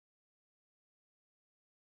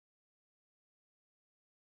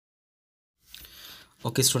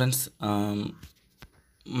Okay, students,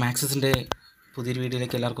 മാത്സിൻ്റെ പുതിയൊരു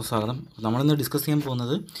വീഡിയോയിലേക്ക് എല്ലാവർക്കും സ്വാഗതം. നമ്മളിന്ന് ഡിസ്കസ് ചെയ്യാൻ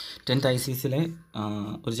പോകുന്നത് 10th ICSEയിലെ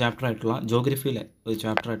ഒരു ചാപ്റ്ററായിട്ടുള്ള ജോഗ്രഫിയിലെ ഒരു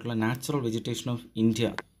ചാപ്റ്ററായിട്ടുള്ള നാച്ചുറൽ വെജിറ്റേഷൻ ഓഫ് ഇന്ത്യ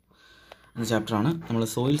എന്ന ചാപ്റ്ററാണ്. നമ്മൾ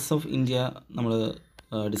സോയിൽസ് ഓഫ് ഇന്ത്യ നമ്മൾ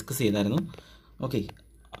ഡിസ്കസ് ചെയ്തായിരുന്നു. ഓക്കെ,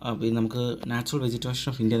 അപ്പോൾ നമുക്ക് നാച്ചുറൽ വെജിറ്റേഷൻ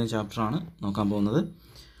ഓഫ് ഇന്ത്യ എന്ന ചാപ്റ്ററാണ് നോക്കാൻ പോകുന്നത്.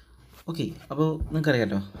 ഓക്കെ, അപ്പോൾ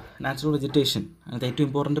നിങ്ങൾക്കറിയാമല്ലോ നാച്ചുറൽ വെജിറ്റേഷൻ അതിനകത്ത് ഏറ്റവും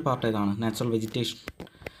ഇമ്പോർട്ടൻറ്റ് പാർട്ട് ഏതാണ്? Natural vegetation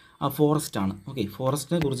ഫോറസ്റ്റാണ്. ഓക്കെ,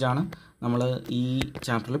 ഫോറസ്റ്റിനെ കുറിച്ചാണ് നമ്മൾ ഈ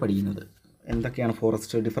ചാപ്റ്ററിൽ പഠിക്കുന്നത്. എന്തൊക്കെയാണ്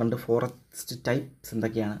ഫോറസ്റ്റ്, ഡിഫറെൻറ്റ് ഫോറസ്റ്റ് ടൈപ്സ്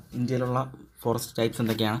എന്തൊക്കെയാണ്, ഇന്ത്യയിലുള്ള ഫോറസ്റ്റ് ടൈപ്സ്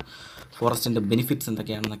എന്തൊക്കെയാണ്, ഫോറസ്റ്റിൻ്റെ ബെനിഫിറ്റ്സ്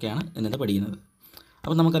എന്തൊക്കെയാണെന്നൊക്കെയാണ് ഇന്നത്തെ പഠിക്കുന്നത്.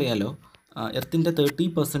 അപ്പോൾ നമുക്കറിയാമല്ലോ എർത്തിൻ്റെ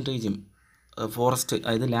 30% ഫോറസ്റ്റ്,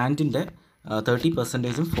 അതായത് ലാൻഡിൻ്റെ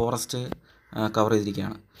 30% ഫോറസ്റ്റ് കവർ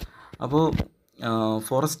ചെയ്തിരിക്കുകയാണ്. അപ്പോൾ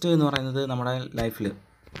ഫോറസ്റ്റ് എന്ന് പറയുന്നത് നമ്മുടെ ലൈഫിൽ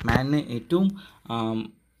മാനിന് ഏറ്റവും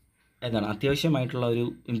അത്യാവശ്യമായിട്ടുള്ള ഒരു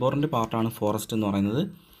ഇമ്പോർട്ടൻ്റ് പാർട്ടാണ് ഫോറസ്റ്റ് എന്ന് പറയുന്നത്.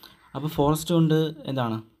 അപ്പോൾ ഫോറസ്റ്റ് കൊണ്ട്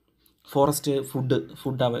ഫോറസ്റ്റ്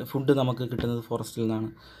ഫുഡ് നമുക്ക് കിട്ടുന്നത് ഫോറസ്റ്റിൽ നിന്നാണ്.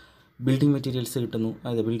 ബിൽഡിംഗ് മെറ്റീരിയൽസ് കിട്ടുന്നു,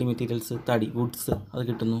 അതായത് ബിൽഡിംഗ് മെറ്റീരിയൽസ്, തടി, വുഡ്സ് അത്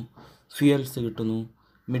കിട്ടുന്നു. ഫ്യൂവൽസ് കിട്ടുന്നു,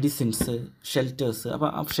 മെഡിസിൻസ്, ഷെൽറ്റേഴ്സ്. അപ്പോൾ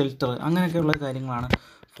ആ ഷെൽട്ടർ അങ്ങനെയൊക്കെയുള്ള കാര്യങ്ങളാണ്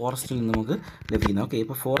ഫോറസ്റ്റിൽ നിന്ന് നമുക്ക് ലഭിക്കുന്നത്. ഓക്കെ,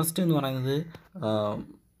 ഇപ്പോൾ ഫോറസ്റ്റ് എന്ന് പറയുന്നത്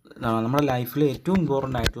നമ്മുടെ ലൈഫിൽ ഏറ്റവും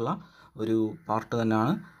ഇമ്പോർട്ടൻ്റ് ആയിട്ടുള്ള ഒരു പാർട്ട്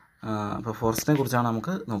തന്നെയാണ്. അപ്പോൾ ഫോറസ്റ്റിനെ കുറിച്ചാണ്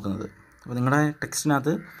നമുക്ക് നോക്കുന്നത്. അപ്പോൾ നിങ്ങളുടെ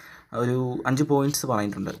ടെക്സ്റ്റിനകത്ത് ഒരു 5 പോയിൻറ്റ്സ്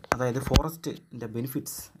പറഞ്ഞിട്ടുണ്ട്. അതായത് ഫോറസ്റ്റിൻ്റെ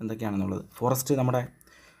ബെനിഫിറ്റ്സ് എന്തൊക്കെയാണെന്നുള്ളത്, ഫോറസ്റ്റ് നമ്മുടെ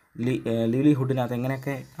ലിവ്ലിഹുഡിനകത്ത്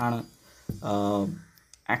എങ്ങനെയൊക്കെ ആണ്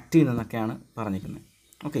ആക്ട് ചെയ്യുന്നതെന്നൊക്കെയാണ് പറഞ്ഞിരിക്കുന്നത്.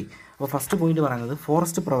 ഓക്കെ, അപ്പോൾ ഫസ്റ്റ് പോയിൻറ്റ് പറയുന്നത്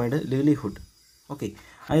ഫോറസ്റ്റ് പ്രൊവൈഡ് ലിവ്ലിഹുഡ്. ഓക്കെ,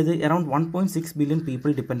 അതായത് around 1.6 billion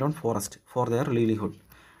people depend on forest for their livelihood.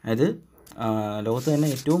 അതായത് ലോകത്ത് തന്നെ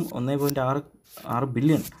ഏറ്റവും 1.6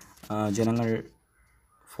 ബില്യൺ ജനങ്ങൾ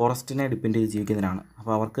ഫോറസ്റ്റിനെ ഡിപ്പെൻഡ് ചെയ്ത് ജീവിക്കുന്നതിനാണ്.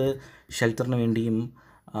 അപ്പോൾ അവർക്ക് ഷെൽട്ടറിന് വേണ്ടിയും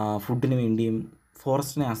ഫുഡിന് വേണ്ടിയും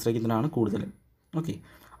ഫോറസ്റ്റിനെ ആശ്രയിക്കുന്നതിനാണ് കൂടുതലും. ഓക്കെ,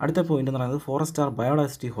 അടുത്ത പോയിൻ്റ് എന്ന് പറയുന്നത് forest R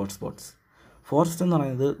biodiversity hotspots. Forest എന്ന്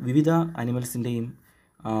പറയുന്നത് വിവിധ അനിമൽസിൻ്റെയും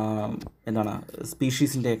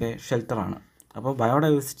സ്പീഷീസിൻ്റെയൊക്കെ ഷെൽട്ടറാണ്. അപ്പോൾ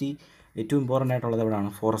ബയോഡൈവേഴ്സിറ്റി ഏറ്റവും ഇമ്പോർട്ടൻ്റ് ആയിട്ടുള്ളത്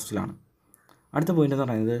എവിടെയാണ്? ഫോറസ്റ്റിലാണ്. അടുത്ത പോയിൻ്റ് എന്ന്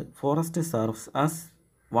പറയുന്നത് forest serves as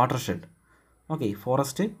water shed. Okay,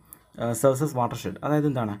 forest serves as water shed. അതായത്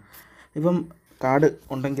ഇപ്പം കാട്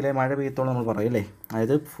ഉണ്ടെങ്കിലേ മഴ പെയ്യത്തോളം നമ്മൾ പറയും അല്ലേ.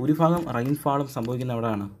 അതായത് ഭൂരിഭാഗം റെയിൻഫാളും സംഭവിക്കുന്ന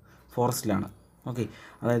എവിടെയാണ്? ഫോറസ്റ്റിലാണ്. ഓക്കെ,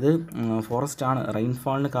 അതായത് ഫോറസ്റ്റാണ്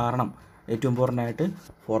റെയിൻഫാളിന് കാരണം. ഏറ്റവും ഇമ്പോർട്ടൻ്റ് ആയിട്ട്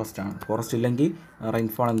ഫോറസ്റ്റാണ്. ഫോറസ്റ്റ് ഇല്ലെങ്കിൽ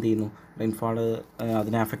റെയിൻഫാൾ എന്ത് ചെയ്യുന്നു? റെയിൻഫാൾ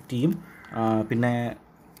അതിനെ അഫക്റ്റ് ചെയ്യും. പിന്നെ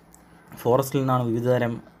ഫോറസ്റ്റിൽ നിന്നാണ്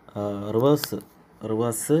വിവിധതരം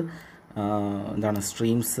റിവേഴ്സ്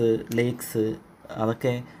സ്ട്രീംസ്, ലേക്സ്,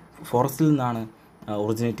 അതൊക്കെ ഫോറസ്റ്റിൽ നിന്നാണ്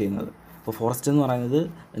ഒറിജിനേറ്റ് ചെയ്യുന്നത്. അപ്പോൾ ഫോറസ്റ്റ് എന്ന് പറയുന്നത്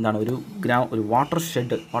ഒരു വാട്ടർ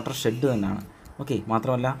ഷെഡ് തന്നെയാണ്. ഓക്കെ,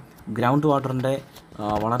 മാത്രമല്ല ഗ്രൗണ്ട് വാട്ടറിൻ്റെ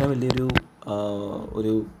വളരെ വലിയൊരു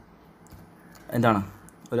ഒരു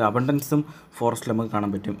അബണ്ടൻസും ഫോറസ്റ്റിൽ നമുക്ക്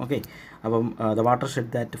കാണാൻ പറ്റും. ഓക്കെ, അപ്പം the water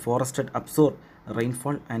shed that forested absorb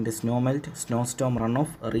rainfall and snow melt, snow Storm run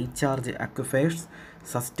off, recharge അക്വിഫയേഴ്സ്,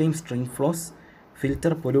 sustain stream flows,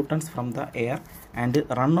 filter pollutants from the air and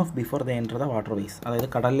run off before the enter the water vase. അതായത്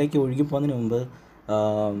കടലിലേക്ക് ഒഴുകി പോകുന്നതിന് മുമ്പ്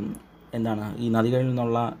ഈ നദികളിൽ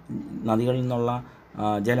നിന്നുള്ള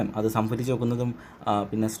ജലം അത് സംഭരിച്ച് വെക്കുന്നതും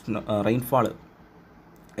പിന്നെ റെയിൻഫാൾ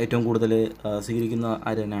ഏറ്റവും കൂടുതൽ സ്വീകരിക്കുന്ന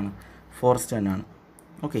ആര് തന്നെയാണ്? ഫോറസ്റ്റ് തന്നെയാണ്.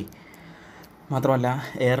 ഓക്കെ, മാത്രമല്ല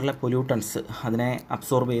എയറിലെ പൊല്യൂട്ടൻസ് അതിനെ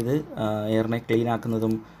അബ്സോർബ് ചെയ്ത് എയറിനെ ക്ലീൻ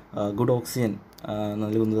ആക്കുന്നതും ഗുഡ് ഓക്സിജൻ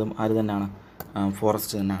നൽകുന്നതും ആര് തന്നെയാണ്?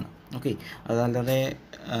 ഫോറസ്റ്റ് തന്നെയാണ്. ഓക്കെ, അതല്ലാതെ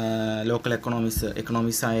ലോക്കൽ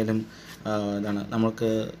എക്കണോമീസ് ആയാലും നമുക്ക്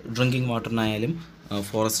ഡ്രിങ്കിങ് വാട്ടറിനായാലും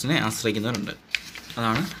ഫോറസ്റ്റിനെ ആശ്രയിക്കുന്നവരുണ്ട്.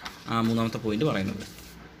 അതാണ് മൂന്നാമത്തെ പോയിൻ്റ് പറയുന്നത്.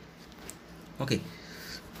 ഓക്കെ,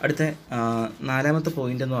 അടുത്ത 4ാമത്തെ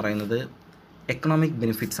പോയിൻ്റ് എന്ന് പറയുന്നത് എക്കണോമിക്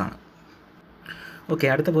ബെനിഫിറ്റ്സ് ആണ്. ഓക്കെ,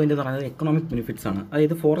 അടുത്ത പോയിൻ്റ് എന്ന് പറയുന്നത് എക്കണോമിക് ബെനിഫിറ്റ്സ് ആണ്.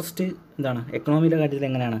 അതായത് ഫോറസ്റ്റ് എക്കണോമിയുടെ കാര്യത്തിൽ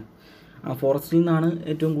എങ്ങനെയാണ്? ഫോറസ്റ്റിൽ നിന്നാണ്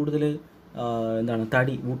ഏറ്റവും കൂടുതൽ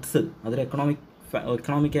തടി, വുഡ്സ്, അതൊരു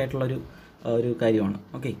എക്കണോമിക് ആയിട്ടുള്ളൊരു കാര്യമാണ്.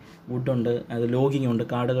 ഓക്കെ, വുഡുണ്ട്, അത് ലോഗിങ് ഉണ്ട്,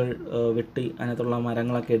 കാടുകൾ വെട്ടി അതിനകത്തുള്ള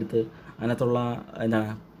മരങ്ങളൊക്കെ എടുത്ത് അതിനകത്തുള്ള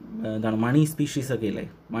മണി സ്പീഷീസൊക്കെ ഇല്ലേ,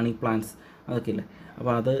 മണി പ്ലാന്റ്സ് അതൊക്കെ ഇല്ലേ.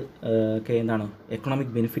 അപ്പോൾ അത് ഒക്കെ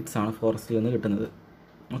എക്കണോമിക് ബെനിഫിറ്റ്സ് ആണ് ഫോറസ്റ്റിൽ നിന്ന് കിട്ടുന്നത്.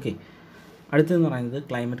 ഓക്കെ, അടുത്തതെന്ന് പറയുന്നത്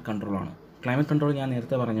ക്ലൈമറ്റ് കൺട്രോളാണ്. ക്ലൈമറ്റ് കൺട്രോൾ ഞാൻ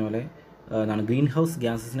നേരത്തെ പറഞ്ഞ പോലെ ഗ്രീൻ ഹൗസ്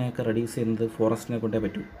ഗ്യാസസിനെയൊക്കെ റെഡ്യൂസ് ചെയ്യുന്നത് ഫോറസ്റ്റിനെ കൊണ്ടേ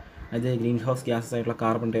പറ്റൂ. അതായത് ഗ്രീൻ ഹൗസ് ഗ്യാസസ് ആയിട്ടുള്ള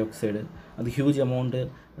കാർബൺ ഡൈ ഓക്സൈഡ് അത് ഹ്യൂജ് എമൗണ്ട്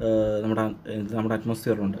നമ്മുടെ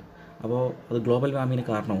അറ്റ്മോസ്ഫിയറിലുണ്ട്. അപ്പോൾ അത് ഗ്ലോബൽ വാർമിങ്ങിന്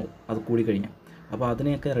കാരണമാവും അത് കൂടിക്കഴിഞ്ഞാൽ. അപ്പോൾ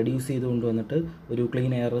അതിനെയൊക്കെ റെഡ്യൂസ് ചെയ്ത് കൊണ്ടുവന്നിട്ട് ഒരു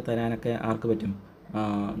ക്ലീൻ എയർ തരാനൊക്കെ ആർക്ക് പറ്റും?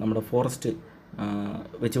 നമ്മുടെ ഫോറസ്റ്റ്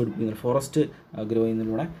വെച്ച് പിടിപ്പിക്കുന്ന ഫോറസ്റ്റ് ഗ്രോ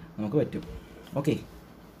ചെയ്യുന്നതിലൂടെ നമുക്ക് പറ്റും. ഓക്കെ,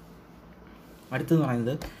 അടുത്തെന്ന്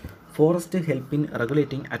പറയുന്നത് forest help in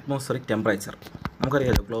regulating atmospheric temperature.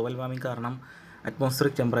 നമുക്കറിയാമല്ലോ ഗ്ലോബൽ വാർമിംഗ് കാരണം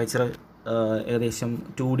അറ്റ്മോസ്ഫിയറിക് ടെമ്പറേച്ചർ ഏകദേശം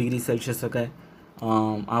 2 ഡിഗ്രി സെൽഷ്യസ് ഒക്കെ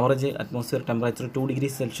average atmosphere temperature 2 degree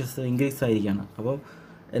Celsius increase ആയിരിക്കുകയാണ്. അപ്പോൾ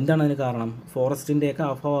എന്താണ് അതിന് കാരണം? ഫോറസ്റ്റിൻ്റെയൊക്കെ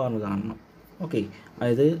അഭാവമാണ് കാരണം. ഓക്കെ,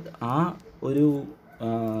 അതായത് ആ ഒരു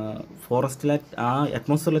ഫോറസ്റ്റിലെ ആ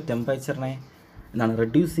അറ്റ്മോസ്ഫിയറിലെ ടെമ്പറേച്ചറിനെ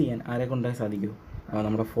റെഡ്യൂസ് ചെയ്യാൻ ആരെ കൊണ്ടേ സാധിക്കൂ?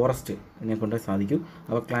 നമ്മുടെ ഫോറസ്റ്റിനെ കൊണ്ടേ സാധിക്കൂ.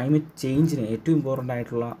 അപ്പോൾ ക്ലൈമറ്റ് ചേഞ്ചിന് ഏറ്റവും ഇമ്പോർട്ടൻ്റ്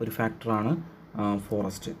ആയിട്ടുള്ള ഒരു ഫാക്ടറാണ്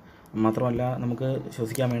ഫോറസ്റ്റ്. മാത്രമല്ല നമുക്ക്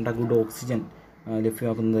ശ്വസിക്കാൻ വേണ്ട ഗുഡ് ഓക്സിജൻ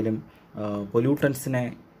ലഭ്യമാക്കുന്നതിലും പൊല്യൂട്ടൻസിനെ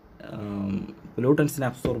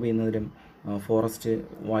അബ്സോർബ് ചെയ്യുന്നതിലും ഫോറസ്റ്റ്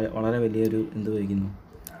വളരെ വലിയൊരു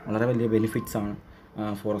വളരെ വലിയ ബെനിഫിറ്റ്സാണ്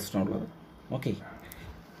ഫോറസ്റ്റിനുള്ളത്. ഓക്കെ,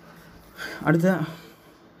 അടുത്ത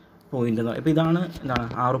പോയിൻ്റ് ഇപ്പോൾ ഇതാണ്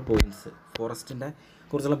 6 പോയിൻറ്റ്സ് ഫോറസ്റ്റിൻ്റെ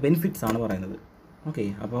കുറിച്ചുള്ള ബെനിഫിറ്റ്സ് ആണ് പറയുന്നത്. ഓക്കെ,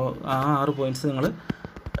 അപ്പോൾ ആ 6 പോയിൻറ്റ്സ് നിങ്ങൾ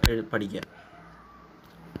പഠിക്കുക.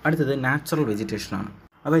 അടുത്തത് നാച്ചുറൽ വെജിറ്റേഷനാണ്.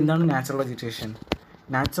 അപ്പോൾ എന്താണ് natural vegetation?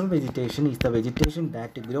 Natural vegetation is the vegetation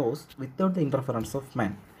that gross without the interference of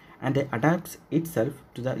man and adapts it self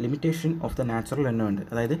to the limitation of the natural environment.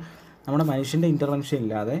 അതായത് നമ്മുടെ മനുഷ്യൻ്റെ ഇൻ്റർവെൻഷൻ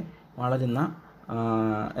ഇല്ലാതെ വളരുന്ന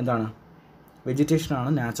വെജിറ്റേഷനാണ്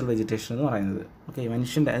നാച്ചുറൽ വെജിറ്റേഷൻ എന്ന് പറയുന്നത്. ഓക്കെ,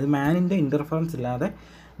 മനുഷ്യൻ്റെ അതായത് മാനിൻ്റെ ഇൻ്റർഫറൻസ് ഇല്ലാതെ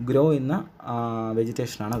ഗ്രോ ചെയ്യുന്ന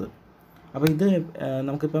വെജിറ്റേഷനാണത്. അപ്പോൾ ഇത്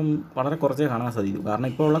നമുക്കിപ്പം വളരെ കുറച്ചേ കാണാൻ സാധിക്കൂ. കാരണം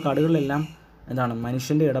ഇപ്പോൾ ഉള്ള കാടുകളിലെല്ലാം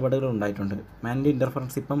മനുഷ്യൻ്റെ ഇടപെടലുകൾ ഉണ്ടായിട്ടുണ്ട്. മാനിൻ്റെ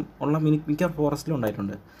ഇൻ്റർഫറൻസ് ഇപ്പം ഉള്ള മിക്ക ഫോറസ്റ്റിലും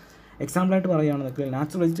ഉണ്ടായിട്ടുണ്ട്. എക്സാമ്പിളായിട്ട് പറയുകയാണെങ്കിൽ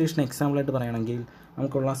നാച്ചുറൽ വെജിറ്റേഷൻ എക്സാമ്പിളായിട്ട് പറയുകയാണെങ്കിൽ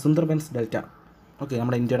നമുക്കുള്ള സുന്ദർബൻസ് ഡെൽറ്റ. ഓക്കെ,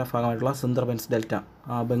 നമ്മുടെ ഇന്ത്യയുടെ ഭാഗമായിട്ടുള്ള സുന്ദർബൻസ് ഡെൽറ്റ,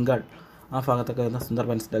 ബംഗാൾ ആ ഭാഗത്തൊക്കെ വരുന്ന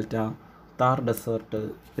സുന്ദർബൻസ് ഡെൽറ്റ, താർ ഡെസേർട്ട്,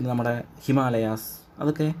 പിന്നെ നമ്മുടെ ഹിമാലയാസ്,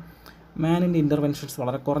 അതൊക്കെ മാനിൻ്റെ ഇൻ്റർവെൻഷൻസ്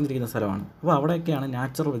വളരെ കുറഞ്ഞിരിക്കുന്ന സ്ഥലമാണ്. അപ്പോൾ അവിടെയൊക്കെയാണ്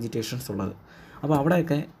നാച്ചുറൽ വെജിറ്റേഷൻസ് ഉള്ളത്. അപ്പോൾ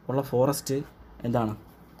അവിടെയൊക്കെ ഉള്ള ഫോറസ്റ്റ്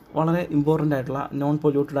വളരെ ഇമ്പോർട്ടൻ്റ് ആയിട്ടുള്ള നോൺ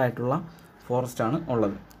പൊല്യൂട്ടഡ് ആയിട്ടുള്ള ഫോറസ്റ്റാണ്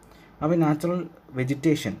ഉള്ളത്. അപ്പോൾ നാച്ചുറൽ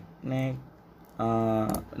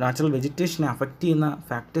വെജിറ്റേഷനെ അഫക്റ്റ് ചെയ്യുന്ന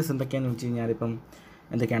ഫാക്ടേഴ്സ് എന്തൊക്കെയാണെന്ന് വെച്ച് കഴിഞ്ഞാൽ ഇപ്പം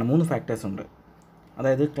എന്തൊക്കെയാണ്? 3 ഫാക്ടേഴ്സ് ഉണ്ട്.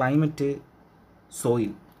 അതായത് ക്ലൈമറ്റ്,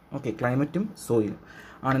 സോയിൽ. ഓക്കെ, ക്ലൈമറ്റും സോയിലും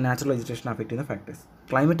ആണ് നാച്ചുറൽ വെജിറ്റേഷൻ അഫക്റ്റ് ചെയ്യുന്ന ഫാക്ടേഴ്സ്.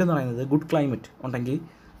 ക്ലൈമറ്റ് എന്ന് പറയുന്നത് ഗുഡ് ക്ലൈമറ്റ് ഉണ്ടെങ്കിൽ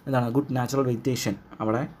ഗുഡ് നാച്ചുറൽ വെജിറ്റേഷൻ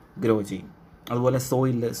അവിടെ ഗ്രോ ചെയ്യും. അതുപോലെ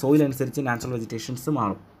സോയിൽ അനുസരിച്ച് നാച്ചുറൽ വെജിറ്റേഷൻസ്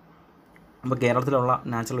മാറും. അപ്പോൾ കേരളത്തിലുള്ള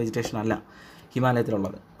നാച്ചുറൽ വെജിറ്റേഷൻ അല്ല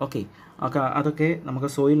ഹിമാലയത്തിലുള്ളത്. ഓക്കെ, അതൊക്കെ നമുക്ക്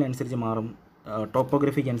സോയിലിനനുസരിച്ച് മാറും,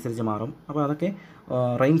 ടോപ്പോഗ്രഫിക്ക് അനുസരിച്ച് മാറും. അപ്പോൾ അതൊക്കെ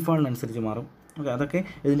റെയിൻഫാളിനനുസരിച്ച് മാറും. ഓക്കെ, അതൊക്കെ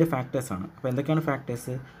ഇതിൻ്റെ ഫാക്ടേഴ്സാണ്. അപ്പോൾ എന്തൊക്കെയാണ്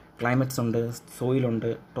ഫാക്ടേഴ്സ്? ക്ലൈമറ്റ്സ് ഉണ്ട്, സോയിലുണ്ട്,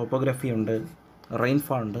 ടോപ്പോഗ്രഫി ഉണ്ട്,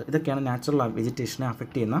 റെയിൻഫാൾ ഉണ്ട്. ഇതൊക്കെയാണ് നാച്ചുറൽ വെജിറ്റേഷനെ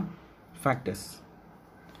അഫക്റ്റ് ചെയ്യുന്ന ഫാക്ടേഴ്സ്.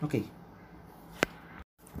 ഓക്കെ,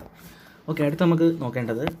 അടുത്ത് നമുക്ക്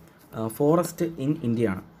നോക്കേണ്ടത് ഫോറസ്റ്റ് ഇൻ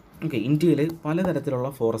ഇന്ത്യയാണ്. ഓക്കെ, ഇന്ത്യയിൽ പലതരത്തിലുള്ള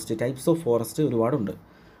ഫോറസ്റ്റ്, ടൈപ്സ് ഓഫ് ഫോറസ്റ്റ് ഒരുപാടുണ്ട്.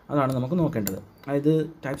 അതാണ് നമുക്ക് നോക്കേണ്ടത്. അതായത്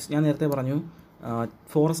ടൈപ്സ് ഞാൻ നേരത്തെ പറഞ്ഞു,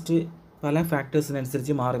 ഫോറസ്റ്റ് പല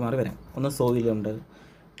ഫാക്ടേഴ്സിനനുസരിച്ച് മാറി വരാം. ഒന്ന് സോയിലുണ്ട്,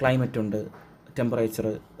 ക്ലൈമറ്റുണ്ട്, ടെമ്പറേച്ചർ,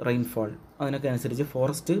 റെയിൻഫാൾ, അതിനൊക്കെ അനുസരിച്ച്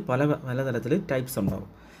ഫോറസ്റ്റ് പലതരത്തിൽ ടൈപ്സ് ഉണ്ടാവും.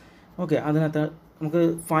 ഓക്കെ, അതിനകത്ത് നമുക്ക്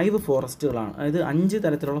 5 ഫോറസ്റ്റുകളാണ്, അതായത് 5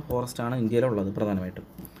 തരത്തിലുള്ള ഫോറസ്റ്റാണ് ഇന്ത്യയിലുള്ളത് പ്രധാനമായിട്ടും.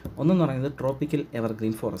 ഒന്നെന്ന് പറയുന്നത് tropical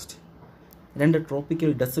evergreen forest, 2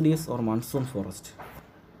 tropical deciduous or monsoon forest,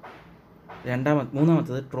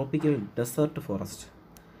 മൂന്നാമത്തത് tropical desert forest,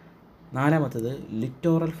 4മത്തത്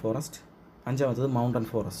littoral forest, 5മത്തത് mountain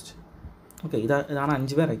forest. Okay, ഇതാണ്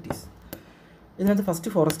 5 വെറൈറ്റീസ്. ഇതിനകത്ത് ഫസ്റ്റ്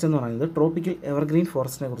ഫോറസ്റ്റ് എന്ന് പറയുന്നത് ട്രോപ്പിക്കൽ എവർഗ്രീൻ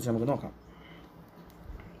ഫോറസ്റ്റിനെ കുറിച്ച് നമുക്ക് നോക്കാം.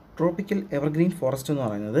 ട്രോപ്പിക്കൽ എവർഗ്രീൻ ഫോറസ്റ്റ് എന്ന്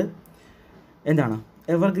പറയുന്നത്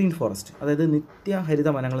എവർഗ്രീൻ ഫോറസ്റ്റ്, അതായത് നിത്യഹരിത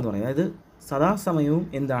വനങ്ങൾ എന്ന് പറയുന്നത്. അതായത് സദാസമയവും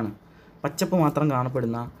പച്ചപ്പ് മാത്രം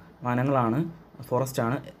കാണപ്പെടുന്ന വനങ്ങളാണ്,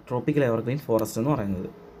 ഫോറസ്റ്റാണ് ട്രോപ്പിക്കൽ എവർഗ്രീൻ ഫോറസ്റ്റ് എന്ന് പറയുന്നത്.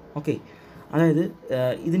 ഓക്കെ, അതായത്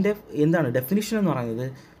ഇതിൻ്റെ ഡെഫിനിഷൻ എന്ന് പറയുന്നത്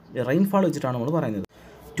റെയിൻഫാൾ വെച്ചിട്ടാണ് നമ്മൾ പറയുന്നത്.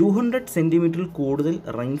 200 സെൻറ്റിമീറ്ററിൽ കൂടുതൽ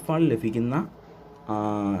റെയിൻഫാൾ ലഭിക്കുന്ന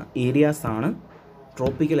ഏരിയാസാണ്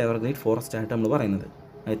ട്രോപ്പിക്കൽ എവർഗ്രീൻ ഫോറസ്റ്റ് ആയിട്ട് നമ്മൾ പറയുന്നത്.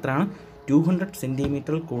 എത്രയാണ്? 200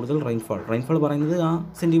 സെൻറ്റിമീറ്ററിൽ കൂടുതൽ റെയിൻഫാൾ പറയുന്നത് ആ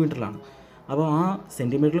സെൻറ്റിമീറ്ററിലാണ്. അപ്പോൾ ആ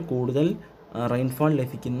സെൻറ്റിമീറ്ററിൽ കൂടുതൽ റെയിൻഫാൾ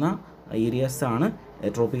ലഭിക്കുന്ന ഏരിയാസാണ്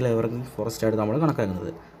ട്രോപ്പിക്കൽ എവർഗ്രീൻ ഫോറസ്റ്റ് ആയിട്ട് നമ്മൾ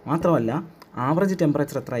കണക്കാക്കുന്നത്. മാത്രമല്ല ആവറേജ്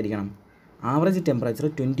ടെമ്പറേച്ചർ എത്ര ആയിരിക്കണം? ആവറേജ് ടെമ്പറേച്ചർ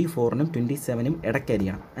 24നും 27നും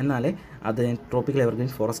ഇടയ്ക്കായിരിക്കണം, എന്നാലേ അത് ട്രോപ്പിക്കൽ എവർഗ്രീൻ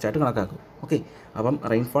ഫോറസ്റ്റ് ആയിട്ട് കണക്കാക്കും. ഓക്കെ, അപ്പം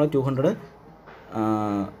റെയിൻഫാൾ 200,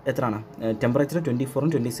 എത്രയാണ്? ടെമ്പറേച്ചർ 24നും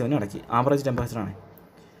 27നും ഇടയ്ക്ക് ആവറേജ് ടെമ്പറേച്ചറാണ്.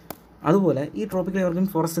 അതുപോലെ ഈ ട്രോപ്പിക്കൽ എവർഗ്രീൻ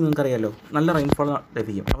ഫോറസ്റ്റ് നിങ്ങൾക്കറിയാമല്ലോ, നല്ല റെയിൻഫാൾ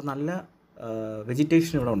ലഭിക്കും. അപ്പോൾ നല്ല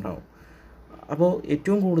വെജിറ്റേഷൻ ഇവിടെ ഉണ്ടാവും. അപ്പോൾ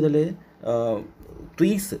ഏറ്റവും കൂടുതൽ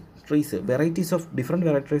ഡിഫറെൻറ്റ്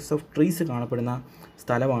വെറൈറ്റീസ് ഓഫ് ട്രീസ് കാണപ്പെടുന്ന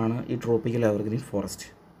സ്ഥലമാണ് ഈ ട്രോപ്പിക്കൽ എവർഗ്രീൻ ഫോറസ്റ്റ്.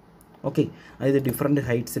 ഓക്കെ, അതായത് ഡിഫറെൻറ്റ്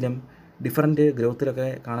ഹൈറ്റ്സിലും ഡിഫറെൻറ്റ് ഗ്രോത്തിലൊക്കെ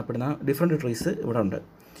കാണപ്പെടുന്ന ഡിഫറെൻറ്റ് ട്രീസ് ഇവിടെ ഉണ്ട്.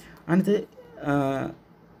 അതിനകത്ത്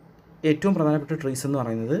ഏറ്റവും പ്രധാനപ്പെട്ട ട്രീസ് എന്ന്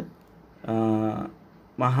പറയുന്നത്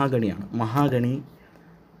മഹാഗണിയാണ്. Mahogany,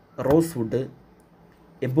 rose would,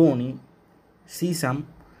 ebony, സീസം,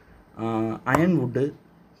 iron would,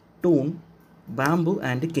 tune, bamboo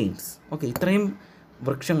and Cairns. Okay, ഇത്രയും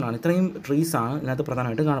വൃക്ഷങ്ങളാണ്, ഇത്രയും ട്രീസാണ് ഇതിനകത്ത്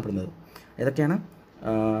പ്രധാനമായിട്ട് കാണപ്പെടുന്നത്. ഏതൊക്കെയാണ്?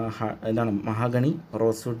 എന്താണ്? Mahogany,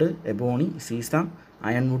 rose would, ebony, സീസം,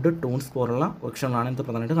 iron would, ടൂൺസ് പോലുള്ള വൃക്ഷങ്ങളാണ് ഇതിനകത്ത്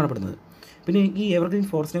പ്രധാനമായിട്ട് കാണപ്പെടുന്നത്. പിന്നെ ഈ എവർഗ്രീൻ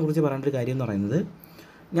ഫോറസ്റ്റിനെ കുറിച്ച് പറയേണ്ട ഒരു കാര്യം എന്ന് പറയുന്നത്,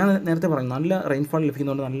 ഞാൻ നേരത്തെ പറഞ്ഞു, നല്ല റെയിൻഫാൾ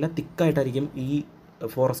ലഭിക്കുന്നതുകൊണ്ട് നല്ല തിക്കായിട്ടായിരിക്കും ഈ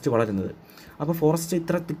ഫോറസ്റ്റ് വളരുന്നത്. അപ്പോൾ ഫോറസ്റ്റ്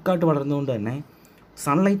ഇത്ര തിക്കായിട്ട് വളരുന്നതുകൊണ്ട് തന്നെ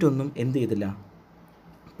സൺലൈറ്റ് ഒന്നും എന്ത് ചെയ്തില്ല,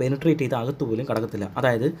 പെനിട്രേറ്റ് ചെയ്ത് അകത്ത് പോലും കടക്കത്തില്ല.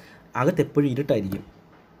 അതായത് അകത്ത് എപ്പോഴും ഇരുട്ടായിരിക്കും.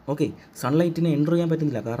 ഓക്കെ, സൺലൈറ്റിനെ എൻ്റർ ചെയ്യാൻ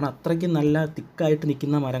പറ്റുന്നില്ല, കാരണം അത്രയ്ക്ക് നല്ല തിക്കായിട്ട്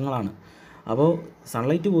നിൽക്കുന്ന മരങ്ങളാണ്. അപ്പോൾ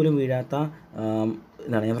സൺലൈറ്റ് പോലും വീഴാത്ത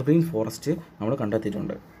എന്താണ് എവർഗ്രീൻ ഫോറസ്റ്റ് നമ്മൾ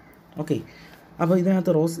കണ്ടെത്തിയിട്ടുണ്ട്. ഓക്കെ, അപ്പോൾ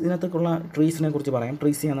ഇതിനകത്തുള്ള ട്രീസിനെ കുറിച്ച് പറയാം.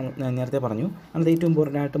 ട്രീസ് ഞാൻ നേരത്തെ പറഞ്ഞു. അത് ഏറ്റവും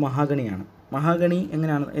ഇമ്പോർട്ടൻ്റ് ആയിട്ട് മഹാഗണിയാണ്. മഹാഗണി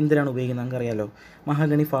എന്തിനാണ് ഉപയോഗിക്കുന്നത് നമുക്കറിയാലോ.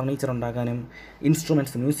 മഹാഗണി ഫർണിച്ചർ ഉണ്ടാക്കാനും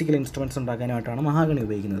മ്യൂസിക്കൽ ഇൻസ്ട്രുമെൻറ്റ്സ് ഉണ്ടാക്കാനുമായിട്ടാണ് മഹാഗണി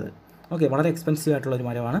ഉപയോഗിക്കുന്നത്. ഓക്കെ, വളരെ എക്സ്പെൻസീവ് ആയിട്ടുള്ളൊരു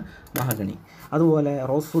മരമാണ് മഹാഗണി. അതുപോലെ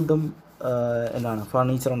റോസ് വുഡും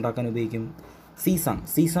ഫർണിച്ചർ ഉണ്ടാക്കാൻ ഉപയോഗിക്കും.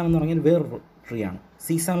 സീസാം എന്ന് പറഞ്ഞാൽ വേറൊരു ട്രീ ആണ്.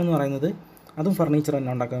 സീസാം എന്ന് പറയുന്നത് അതും ഫർണിച്ചർ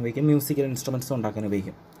തന്നെ ഉണ്ടാക്കാൻ ഉപയോഗിക്കും, മ്യൂസിക്കൽ ഇൻസ്ട്രുമെൻറ്റ്സും ഉണ്ടാക്കാൻ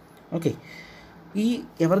ഉപയോഗിക്കും. ഓക്കെ, ഈ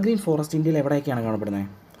എവർഗ്രീൻ ഫോറസ്റ്റ് ഇന്ത്യയിൽ എവിടെയൊക്കെയാണ് കാണപ്പെടുന്നത്?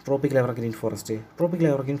 ട്രോപ്പിക്കൽ എവർഗ്രീൻ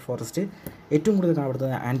ഫോറസ്റ്റ് ഏറ്റവും കൂടുതൽ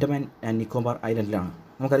കാണപ്പെടുന്നത് ആൻഡമാൻ ആൻഡ് നിക്കോബാർ ഐലൻഡിലാണ്.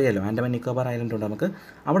 നമുക്കറിയാമല്ലോ, ആൻഡമാൻ നിക്കോബാർ ഐലൻഡ് ഉണ്ട് നമുക്ക്.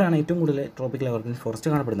 അവിടെയാണ് ഏറ്റവും കൂടുതൽ ട്രോപ്പിക്കൽ എവർഗ്രീൻ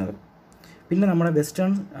ഫോറസ്റ്റ് കാണപ്പെടുന്നത്. പിന്നെ നമ്മുടെ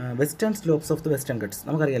western slopes of the western guts,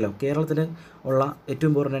 നമുക്കറിയാമല്ലോ കേരളത്തിൽ ഉള്ള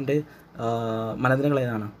ഏറ്റവും ഇമ്പോർട്ടൻ്റ് മലനിരകൾ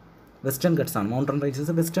ഏതാണ്? വെസ്റ്റേൺ ഗട്ട്സ് ആണ്. മൗണ്ടൻ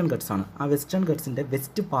റേഞ്ചസ് വെസ്റ്റേൺ ഗട്ട്സ് ആണ്. ആ വെസ്റ്റേൺ ഗട്ട്സിൻ്റെ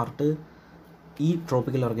വെസ്റ്റ് പാർട്ട് ഈ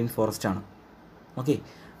ട്രോപ്പിക്കൽ എവർഗ്രീൻ ഫോറസ്റ്റ് ആണ്. ഓക്കെ,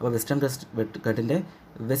 അപ്പോൾ വെസ്റ്റേൺ ഗട്ടിൻ്റെ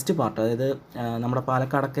വെസ്റ്റ് പാർട്ട്, അതായത് നമ്മുടെ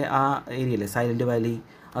പാലക്കാടൊക്കെ ആ ഏരിയയിലെ സൈലൻറ്റ് വാലി,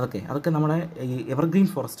 അതൊക്കെ നമ്മുടെ ഈ എവർഗ്രീൻ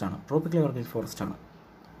ഫോറസ്റ്റ് ആണ്, ട്രോപ്പിക്കൽ എവർഗ്രീൻ ഫോറസ്റ്റ് ആണ്.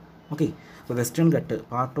 ഓക്കെ, അപ്പോൾ western gut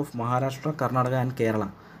part of Maharashtra, Karnataka and Kerala.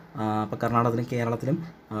 അപ്പോൾ കർണാടകത്തിലും കേരളത്തിലും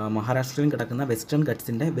മഹാരാഷ്ട്രയിലും കിടക്കുന്ന western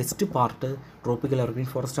ഗട്ട്സിൻ്റെ west part tropical evergreen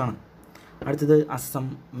forest ആണ്. അടുത്തത് അസം,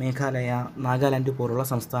 മേഘാലയ, നാഗാലാൻഡ് പോലുള്ള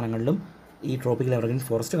സംസ്ഥാനങ്ങളിലും ഈ ട്രോപ്പിക്കൽ എവർഗ്രീൻ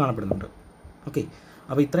ഫോറസ്റ്റ് കാണപ്പെടുന്നുണ്ട്. ഓക്കെ,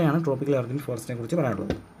 അപ്പോൾ ഇത്രയാണ് ട്രോപ്പിക്കൽ എവർഗ്രീൻ ഫോറസ്റ്റിനെ കുറിച്ച്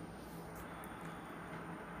പറയാനുള്ളത്.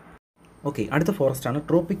 ഓക്കെ, അടുത്ത ഫോറസ്റ്റാണ്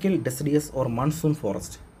tropical deciduous or monsoon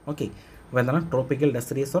forest. Okay, അപ്പോൾ എന്താണ് tropical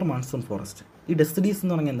deciduous or monsoon forest? ഈ ഡെസിഡിയസ്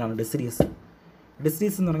എന്ന് പറഞ്ഞാൽ എന്താണ്?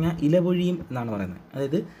 ഡെസിഡിയസ് എന്ന് പറഞ്ഞാൽ ഇലപൊഴിയും എന്നാണ് പറയുന്നത്.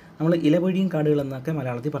 അതായത് നമ്മൾ ഇലപൊഴിയും കാടുകൾ എന്നൊക്കെ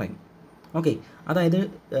മലയാളത്തിൽ പറയും. ഓക്കെ, അതായത്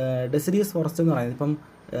ഡെസിഡിയസ് ഫോറസ്റ്റ് എന്ന് പറയുന്നത് ഇപ്പം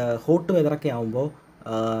ഹോട്ട് വെതറൊക്കെ ആകുമ്പോൾ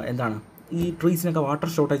ഈ ട്രീസിനൊക്കെ വാട്ടർ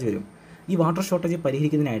ഷോർട്ടേജ് വരും. ഈ വാട്ടർ ഷോർട്ടേജ്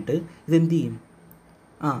പരിഹരിക്കുന്നതിനായിട്ട് ഇതെന്ത് ചെയ്യും?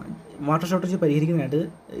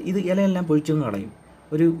 ഇത് ഇലയെല്ലാം പൊഴിച്ചങ്ങ് കളയും.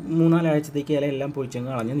 ഒരു 3-4 ആഴ്ചത്തേക്ക് ഇലയെല്ലാം പൊഴിച്ചങ്ങ്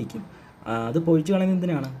കളഞ്ഞ് നിൽക്കും. അത് പൊഴിച്ച് കളയുന്നത്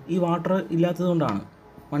എന്തിനാണ്? ഈ വാട്ടർ ഇല്ലാത്തത് കൊണ്ടാണ്.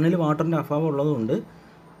 മണ്ണിൽ വാട്ടറിൻ്റെ അഭാവം ഉള്ളതുകൊണ്ട്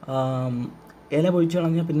ഇല പൊഴിച്ച്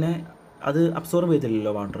കളഞ്ഞാൽ പിന്നെ അത് അബ്സോർബ്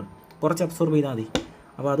ചെയ്തില്ലല്ലോ, വാട്ടർ കുറച്ച് അബ്സോർബ് ചെയ്താൽ മതി.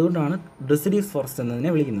 അപ്പോൾ അതുകൊണ്ടാണ് ഡെസിഡിയസ് ഫോറസ്റ്റ് എന്നതിനെ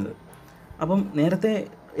വിളിക്കുന്നത്. അപ്പം നേരത്തെ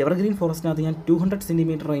എവർഗ്രീൻ ഫോറസ്റ്റിനകത്ത് ഞാൻ 200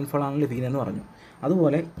 സെൻറ്റിമീറ്റർ റെയിൻഫോളാണ് ലഭിക്കുന്നതെന്ന് പറഞ്ഞു.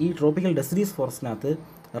 അതുപോലെ ഈ ട്രോപ്പിക്കൽ ഡെസിഡിയസ് ഫോറസ്റ്റിനകത്ത്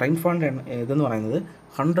റെയിൻഫോളിൻ്റെ ഇതെന്ന് പറയുന്നത്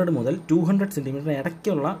 100 മുതൽ 200 സെൻറ്റിമീറ്റർ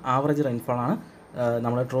ഇടയ്ക്കുള്ള ആവറേജ് റെയിൻഫോളാണ്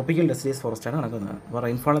നമ്മുടെ ട്രോപ്പിക്കൽ ഡെസിഡിയസ് ഫോറസ്റ്റാണ് നടക്കുന്നത്. അപ്പോൾ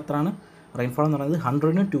റെയിൻഫോൾ എത്രയാണ്? റെയിൻഫോൾ എന്ന് പറയുന്നത്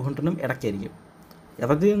 100-നും 200-നും ഇടയ്ക്കായിരിക്കും.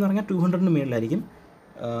 എവർഗ്രീൻ എന്ന് പറഞ്ഞാൽ 200-ന് മുകളിലായിരിക്കും.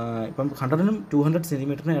 ഇപ്പം 100-നും 200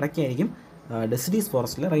 സെൻറ്റിമീറ്ററിന് ഇടയ്ക്കായിരിക്കും ഡെസിഡിയസ്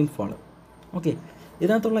ഫോറസ്റ്റിലെ റെയിൻഫോൾ. ഓക്കെ,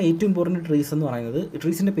 ഇതിനകത്തുള്ള ഏറ്റവും ഇമ്പോർട്ടൻറ്റ് ട്രീസ് എന്ന് പറയുന്നത്,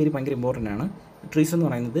 ട്രീസിൻ്റെ പേര് ഭയങ്കര ഇമ്പോർട്ടൻ്റ് ആണ്. ട്രീസ് എന്ന്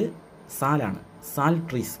പറയുന്നത് സാലാണ്. സാൽ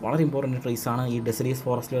ട്രീസ് വളരെ ഇമ്പോർട്ടൻറ്റ് ട്രീസാണ് ഈ ഡെസിഡിയസ്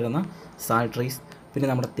ഫോറസ്റ്റിൽ വരുന്ന സാൽ ട്രീസ്. പിന്നെ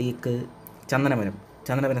നമ്മുടെ തേക്ക്, ചന്ദനമരം,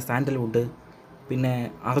 സാൻഡൽവുഡ്, പിന്നെ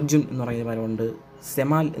അർജുൻ എന്ന് പറയുന്ന മരമുണ്ട്,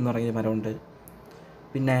 സെമാൽ എന്ന് പറയുന്ന മരമുണ്ട്,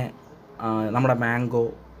 പിന്നെ നമ്മുടെ mango,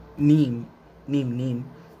 Neem,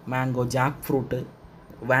 mango, Jack fruit,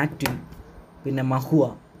 വാറ്റ്, പിന്നെ മഹുവ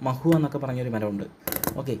എന്നൊക്കെ പറഞ്ഞൊരു മരമുണ്ട്.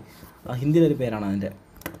 ഓക്കെ, ഹിന്ദിയിലൊരു പേരാണ് അതിൻ്റെ.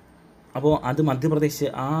 അപ്പോൾ അത് മധ്യപ്രദേശ്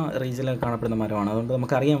ആ റീജിയനിലൊക്കെ കാണപ്പെടുന്ന മരമാണ്. അതുകൊണ്ട്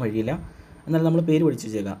നമുക്കറിയാൻ വഴിയില്ല, എന്നാലും നമ്മൾ പേര് പഠിച്ചു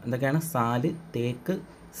വെച്ചേക്കാം. എന്തൊക്കെയാണ്? സാല്, തേക്ക്,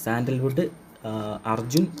 sandalwood,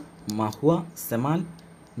 Arjun, Mahua, സെമാൽ,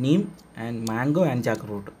 Neem and mango and Jack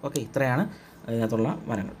fruit. Okay, ഇത്രയാണ് ഇതിനകത്തുള്ള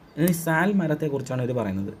മരങ്ങൾ. ഇനി സാൽ മരത്തെക്കുറിച്ചാണ് ഇവർ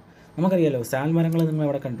പറയുന്നത്. നമുക്കറിയാമല്ലോ, സാൽ മരങ്ങൾ നിങ്ങൾ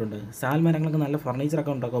എവിടെ കണ്ടിട്ടുണ്ട്? സാൽ മരങ്ങളൊക്കെ നല്ല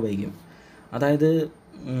ഫർണിച്ചറൊക്കെ ഉണ്ടാക്കാൻ ഉപയോഗിക്കും. അതായത്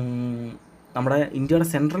നമ്മുടെ ഇന്ത്യയുടെ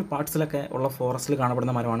സെൻട്രൽ പാർട്സിലൊക്കെ ഉള്ള ഫോറസ്റ്റിൽ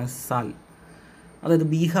കാണപ്പെടുന്ന മരമാണ് സാൽ. അതായത്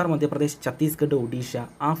ബീഹാർ, മധ്യപ്രദേശ്, ഛത്തീസ്ഗഡ്, ഒഡീഷ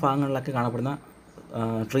ആ ഭാഗങ്ങളിലൊക്കെ കാണപ്പെടുന്ന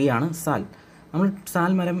ട്രീ ആണ് സാൽ. നമ്മൾ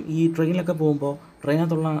സാൽ മരം ഈ ട്രെയിനിലൊക്കെ പോകുമ്പോൾ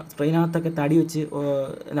ട്രെയിനകത്തൊക്കെ തടി വെച്ച്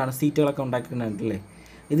സീറ്റുകളൊക്കെ ഉണ്ടാക്കിയിട്ടുണ്ടല്ലേ,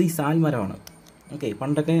 ഇത് ഈ സാൽ മരമാണ്. ഓക്കെ,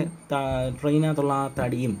 പണ്ടൊക്കെ ട്രെയിനകത്തുള്ള ആ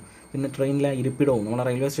തടിയും പിന്നെ ട്രെയിനിലെ ഇരിപ്പിടവും, നമ്മുടെ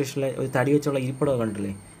റെയിൽവേ സ്റ്റേഷനിലെ ഒരു തടി വെച്ചുള്ള ഇരിപ്പിടമൊക്കെ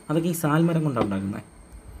കണ്ടില്ലേ, അതൊക്കെ ഈ സാൽ മരം കൊണ്ടാണ് ഉണ്ടാക്കുന്നത്.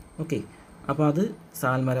 ഓക്കെ, അപ്പോൾ അത്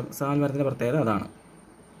സാൽമരത്തിൻ്റെ പ്രത്യേകത അതാണ്.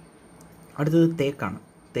 അടുത്തത് തേക്കാണ്.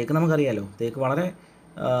 തേക്ക് നമുക്കറിയാലോ, തേക്ക് വളരെ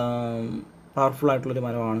പവർഫുള്ളായിട്ടുള്ളൊരു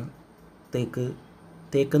മരമാണ് തേക്ക്.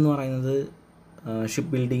 തേക്കെന്ന് പറയുന്നത്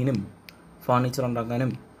ഷിപ്പ് ബിൽഡിങ്ങിനും ഫർണിച്ചർ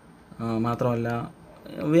ഉണ്ടാക്കാനും മാത്രമല്ല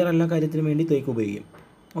വേറെ എല്ലാ കാര്യത്തിനും വേണ്ടി തേക്ക് ഉപയോഗിക്കും.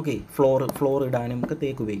 ഓക്കെ, ഫ്ലോർ ഇടാനും ഒക്കെ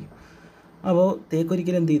തേക്ക് ഉപയോഗിക്കും. അപ്പോൾ തേക്ക്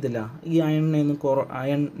ഒരിക്കലും എന്ത് ചെയ്തില്ല, ഈ അയൺ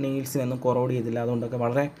നെയിൽസിനൊന്നും കൊറോഡ് ചെയ്തില്ല. അതുകൊണ്ടൊക്കെ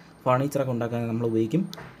വളരെ ഫർണിച്ചറൊക്കെ ഉണ്ടാക്കാൻ നമ്മൾ ഉപയോഗിക്കും.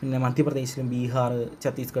 പിന്നെ മധ്യപ്രദേശിലും ബീഹാർ,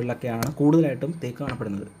 ഛത്തീസ്ഗഡിലൊക്കെയാണ് കൂടുതലായിട്ടും തേക്ക്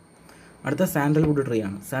കാണപ്പെടുന്നത്. അടുത്ത സാൻഡൽവുഡ് ട്രീ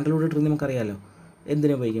ആണ്. സാൻഡൽവുഡ് ട്രീ നമുക്കറിയാമല്ലോ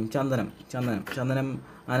എന്തിനുപയോഗിക്കും? ചന്ദനം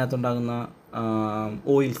അതിനകത്തുണ്ടാകുന്ന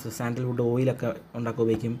ഓയിൽസ്, സാൻഡൽവുഡ് ഓയിലൊക്കെ ഉണ്ടാക്കാൻ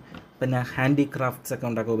ഉപയോഗിക്കും. പിന്നെ ഹാൻഡിക്രാഫ്റ്റ്സ് ഒക്കെ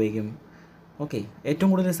ഉണ്ടാക്കാൻ ഉപയോഗിക്കും. ഓക്കെ, ഏറ്റവും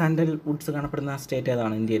കൂടുതൽ സാൻഡൽവുഡ്സ് കാണപ്പെടുന്ന സ്റ്റേറ്റ്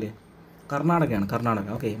ഏതാണ് ഇന്ത്യയിൽ? കർണാടകയാണ്.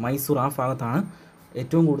 ഓക്കെ, മൈസൂർ ആ ഭാഗത്താണ്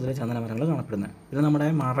ഏറ്റവും കൂടുതൽ ചന്ദനമരങ്ങൾ കാണപ്പെടുന്നത്. പിന്നെ നമ്മുടെ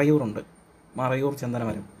മറയൂർ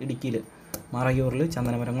ചന്ദനമരം, ഇടുക്കിയിൽ മറയൂരിൽ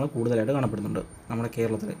ചന്ദനമരങ്ങൾ കൂടുതലായിട്ട് കാണപ്പെടുന്നുണ്ട് നമ്മുടെ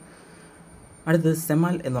കേരളത്തിൽ. അടുത്തത്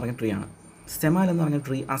സെമാൽ എന്ന് പറഞ്ഞ ട്രീ ആണ്. സെമാൽ എന്ന് പറഞ്ഞ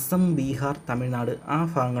ട്രീ അസം, ബീഹാർ, തമിഴ്നാട് ആ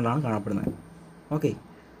ഭാഗങ്ങളിലാണ് കാണപ്പെടുന്നത്. ഓക്കെ,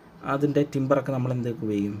 അതിൻ്റെ ടിമ്പറൊക്കെ നമ്മൾ എന്തൊക്കെ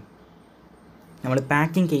ഉപയോഗിക്കും? നമ്മൾ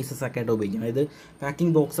പാക്കിംഗ് കേസസ് ഒക്കെ ആയിട്ട് ഉപയോഗിക്കും. അതായത്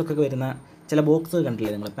പാക്കിംഗ് ബോക്സൊക്കെ വരുന്ന ചില ബോക്സ്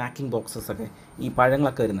കണ്ടില്ലേ നിങ്ങൾ? പാക്കിംഗ് ബോക്സസൊക്കെ ഈ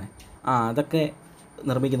പഴങ്ങളൊക്കെ വരുന്നത്, അതൊക്കെ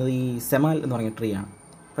നിർമ്മിക്കുന്നത് ഈ സെമാൽ എന്ന് പറഞ്ഞ ട്രീ ആണ്.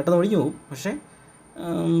 പെട്ടെന്ന് ഒഴിഞ്ഞു പോകും, പക്ഷേ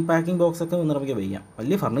പാക്കിംഗ് ബോക്സൊക്കെ നിർമ്മിക്കാൻ ഉപയോഗിക്കാം.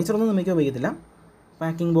 വലിയ ഫർണിച്ചറൊന്നും നിർമ്മിക്കാൻ ഉപയോഗിക്കത്തില്ല,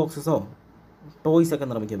 പാക്കിംഗ് ബോക്സസോ ടോയ്സൊക്കെ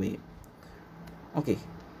നിർമ്മിക്കാൻ ഉപയോഗിക്കും. ഓക്കെ,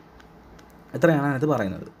 എത്രയാണ് അതിനകത്ത്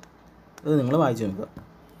പറയുന്നത്, അത് നിങ്ങൾ വായിച്ചു നോക്കുക.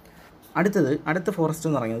 അടുത്ത ഫോറസ്റ്റ്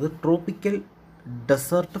എന്ന് പറയുന്നത് ട്രോപ്പിക്കൽ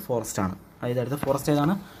ഡെസേർട്ട് ഫോറസ്റ്റ് ആണ്. അതായത് അടുത്ത ഫോറസ്റ്റ്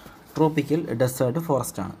ഏതാണ്? ട്രോപ്പിക്കൽ ഡെസേർട്ട്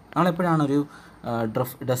ഫോറസ്റ്റ് ആണ്. നമ്മളെപ്പോഴാണ് ഒരു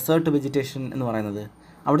ഡെസേർട്ട് വെജിറ്റേഷൻ എന്ന് പറയുന്നത്?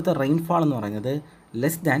 അവിടുത്തെ റെയിൻഫാൾ എന്ന് പറയുന്നത്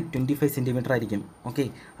ലെസ് ദാൻ 25 സെൻറ്റിമീറ്റർ ആയിരിക്കും. ഓക്കെ,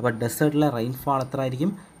 അപ്പോൾ ഡെസേർട്ടിലെ റെയിൻഫാൾ എത്ര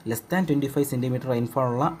ആയിരിക്കും? ലെസ് ദാൻ 25 സെൻറ്റിമീറ്റർ റെയിൻഫാൾ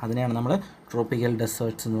ഉള്ള അതിനെയാണ് നമ്മൾ ട്രോപ്പിക്കൽ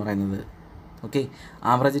ഡെസേർട്ട്സ് എന്ന് പറയുന്നത്. ഓക്കെ,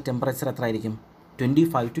 ആവറേജ് ടെമ്പറേച്ചർ എത്ര ആയിരിക്കും?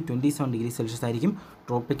 25 to 27 ഡിഗ്രി സെൽഷ്യസ് ആയിരിക്കും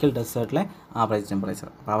ട്രോപ്പിക്കൽ ഡെസേർട്ടിലെ ആവറേജ് ടെമ്പറേച്ചർ.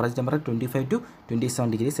 അപ്പോൾ average temperature 25 to 27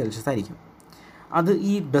 degree Celsius ആയിരിക്കും. അത്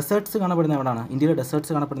ഈ ഡെസേർട്ട്സ് കാണപ്പെടുന്ന എവിടെയാണ്? ഇന്ത്യയിലെ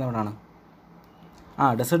ഡെസേർട്ട്സ് കാണപ്പെടുന്ന എവിടെയാണ്?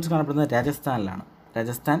 ഡെസേർട്ട്സ് കാണപ്പെടുന്നത് രാജസ്ഥാനിലാണ്.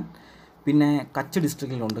 രാജസ്ഥാൻ, പിന്നെ കച്ച്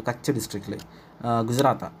ഡിസ്ട്രിക്റ്റിലുണ്ട്.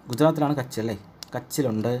 ഗുജറാത്തിലാണ് കച്ച് അല്ലേ?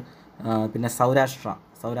 കച്ചിലുണ്ട്. പിന്നെ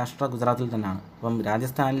സൗരാഷ്ട്ര ഗുജറാത്തിൽ തന്നെയാണ്. അപ്പം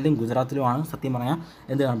രാജസ്ഥാനിലും ഗുജറാത്തിലുമാണ് സത്യം പറഞ്ഞാൽ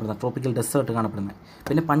എന്ത് കാണപ്പെടുന്നത്? ട്രോപ്പിക്കൽ ഡെസേർട്ട് കാണപ്പെടുന്നത്.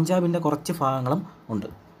 പിന്നെ പഞ്ചാബിൻ്റെ കുറച്ച് ഭാഗങ്ങളും ഉണ്ട്.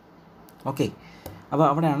 ഓക്കെ, അപ്പോൾ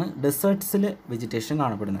അവിടെയാണ് ഡെസേർട്ട്സിൽ വെജിറ്റേഷൻ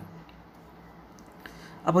കാണപ്പെടുന്നത്.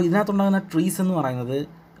 അപ്പോൾ ഇതിനകത്തുണ്ടാകുന്ന ട്രീസ് എന്ന് പറയുന്നത്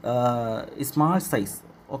small size.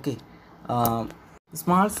 Okay,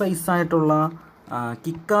 small സൈസായിട്ടുള്ള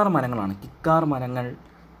kikar മരങ്ങൾ,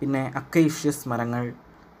 പിന്നെ അക്കേഷ്യസ് മരങ്ങൾ,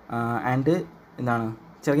 ആൻഡ് എന്താണ്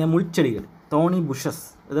ചെറിയ മുൾച്ചെടികൾ, തോണി ബുഷസ്,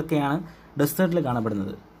 ഇതൊക്കെയാണ് ഡെസേർട്ടിൽ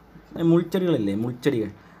കാണപ്പെടുന്നത്. മുൾച്ചെടികൾ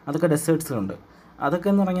അതൊക്കെ ഡെസേർട്ട്സിലുണ്ട്. അതൊക്കെ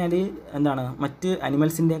എന്ന് പറഞ്ഞാൽ എന്താണ്, മറ്റ്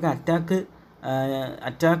അനിമൽസിൻ്റെയൊക്കെ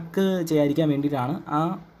അറ്റാക്ക് ചെയ്യാതിരിക്കാൻ വേണ്ടിയിട്ടാണ്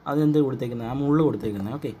അതെന്ത് കൊടുത്തേക്കുന്നത്, ആ മുള്ള്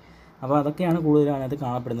കൊടുത്തേക്കുന്നത്. ഓക്കെ, അപ്പോൾ അതൊക്കെയാണ് കൂടുതലും അതിനകത്ത്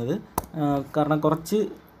കാണപ്പെടുന്നത്. കാരണം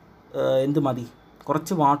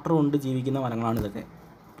കുറച്ച് വാട്ടർ കൊണ്ട് ജീവിക്കുന്ന മരങ്ങളാണ് ഇതൊക്കെ.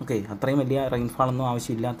 ഓക്കെ, അത്രയും വലിയ റെയിൻഫാളൊന്നും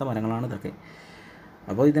ആവശ്യമില്ലാത്ത മരങ്ങളാണ് ഇതൊക്കെ.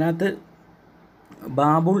 അപ്പോൾ ഇതിനകത്ത്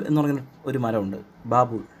ബാബൂൾ എന്ന് പറയുന്ന ഒരു മരമുണ്ട്,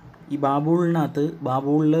 ഈ ബാബൂളിൽ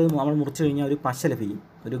നമ്മൾ മുറിച്ച് കഴിഞ്ഞാൽ ഒരു പശ ലഭിക്കും,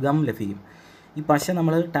 ഒരു ഗം ലഭിക്കും. ഈ പശ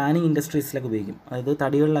നമ്മൾ ടാനിങ് ഇൻഡസ്ട്രീസിലൊക്കെ ഉപയോഗിക്കും. അതായത്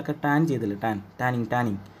തടികളിലൊക്കെ ടാൻ ചെയ്തില്ലേ, ടാനിങ്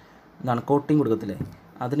എന്താണ് കോട്ടിങ് കൊടുക്കത്തില്ലേ,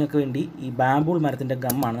 അതിനൊക്കെ വേണ്ടി ഈ ബാബൂൾ മരത്തിൻ്റെ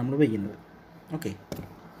ഗമ്മാണ് നമ്മൾ ഉപയോഗിക്കുന്നത്. ഓക്കെ,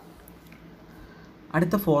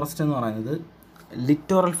 അടുത്ത ഫോറസ്റ്റ് എന്ന് പറയുന്നത്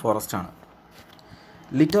ലിറ്റോറൽ ഫോറസ്റ്റ് ആണ്.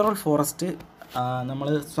 ലിറ്റോറൽ ഫോറസ്റ്റ് നമ്മൾ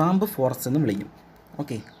സ്വാമ്പ് ഫോറസ്റ്റ് എന്ന് വിളിക്കും.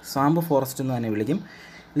 ഓക്കെ, സ്വാമ്പ് ഫോറസ്റ്റ് എന്ന് തന്നെ വിളിക്കും.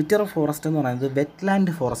 ലിറ്റോറൽ ഫോറസ്റ്റ് എന്ന് പറയുന്നത്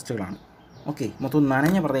വെറ്റ്ലാൻഡ് ഫോറസ്റ്റുകളാണ്. ഓക്കെ, മൊത്തം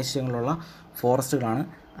നനഞ്ഞ പ്രദേശങ്ങളിലുള്ള ഫോറസ്റ്റുകളാണ്.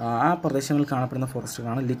 ആ പ്രദേശങ്ങളിൽ കാണപ്പെടുന്ന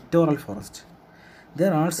ഫോറസ്റ്റുകളാണ് littoral forest.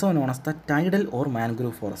 There also known as the tidal or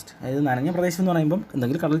mangrove forest. അതായത് നനഞ്ഞ പ്രദേശം എന്ന് പറയുമ്പം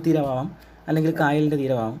എന്തെങ്കിലും കടൽ തീരമാവാം, അല്ലെങ്കിൽ കായലിൻ്റെ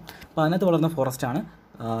തീരമാവാം. അപ്പോൾ അതിനകത്ത് വളർന്ന ഫോറസ്റ്റാണ്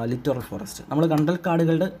ലിറ്റോറൽ ഫോറസ്റ്റ്. നമ്മൾ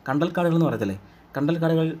കണ്ടൽക്കാടുകൾ എന്ന് പറയത്തില്ലേ,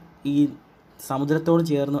 കണ്ടൽക്കാടുകൾ ഈ സമുദ്രത്തോട്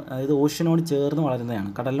ചേർന്ന്, അതായത് ഓഷ്യനോട് ചേർന്ന് വളരുന്നതാണ്,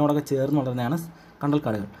 കടലിനോടൊക്കെ ചേർന്ന് വളരുന്നതാണ്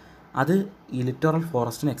കണ്ടൽക്കാടുകൾ. അത് ഈ ലിറ്റോറൽ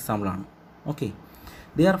ഫോറസ്റ്റിന് എക്സാമ്പിളാണ്. Okay,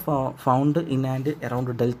 they are found in and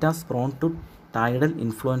around deltas prawn to tidal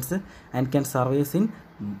influence and can survives in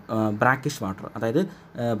brackish water. അതായത്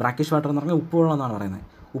ബ്രാക്കിഷ് വാട്ടർ എന്ന് പറഞ്ഞാൽ ഉപ്പുവെള്ളം എന്നാണ് പറയുന്നത്.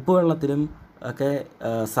 ഉപ്പുവെള്ളത്തിലും ഒക്കെ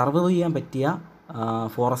സർവൈവ് ചെയ്യാൻ പറ്റിയ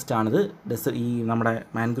ഫോറസ്റ്റാണിത്. ഈ നമ്മുടെ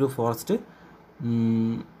മാൻഗ്രൂവ് ഫോറസ്റ്റ്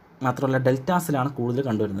മാത്രമല്ല ഡെൽറ്റാസിലാണ് കൂടുതൽ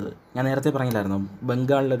കണ്ടുവരുന്നത്. ഞാൻ നേരത്തെ പറഞ്ഞില്ലായിരുന്നു,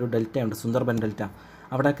 ബംഗാളിലൊരു ഡെൽറ്റയുണ്ട്, സുന്ദർബൻ ഡെൽറ്റ.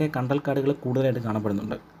 അവിടെയൊക്കെ കണ്ടൽക്കാടുകൾ കൂടുതലായിട്ട്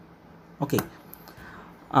കാണപ്പെടുന്നുണ്ട്. Okay,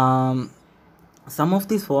 some of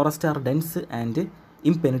these forest R dense and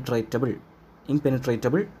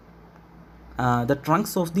ഇംപെനിട്രേറ്റബിൾ The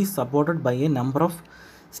trunks of these supported by a number of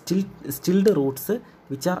stilled roots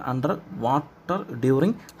which are under water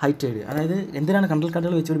during high tide. അതായത് എന്തിനാണ്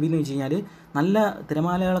കണ്ടൽക്കാടുകൾ വെച്ച് പിടിപ്പിക്കുന്നത് വെച്ച് കഴിഞ്ഞാൽ നല്ല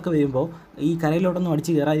തിരമാലകളൊക്കെ വരുമ്പോൾ ഈ കരയിലോട്ടൊന്നും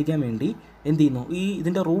അടിച്ച് കയറാതിരിക്കാൻ വേണ്ടി എന്ത് ചെയ്യുന്നു,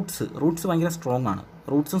 ഇതിൻ്റെ റൂട്ട്സ് ഭയങ്കര സ്ട്രോങ് ആണ്,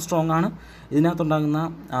 റൂട്ട്സും സ്ട്രോങ് ആണ്. ഇതിനകത്തുണ്ടാകുന്ന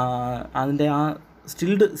അതിൻ്റെ ആ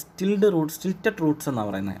സ്റ്റിൽറ്റഡ് റൂട്ട്സ് എന്നാണ്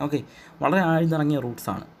പറയുന്നത്. ഓക്കെ, വളരെ ആഴ്ന്നിറങ്ങിയ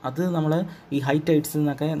റൂട്ട്സാണ്. അത് നമ്മൾ ഈ ഹൈ ടൈഡ്സിൽ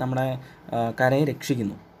നിന്നൊക്കെ നമ്മുടെ കരയെ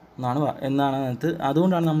രക്ഷിക്കുന്നു എന്നാണ്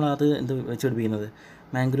അതുകൊണ്ടാണ് നമ്മളത് വെച്ചുപിടിപ്പിക്കുന്നത്,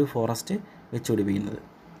 mangrove forest വെച്ചുപിടിപ്പിക്കുന്നത്.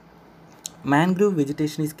 Mangrove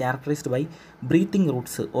vegetation is characterised by breathing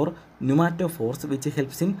Roots or pneumatophores which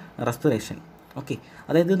helps in respiration. Okay,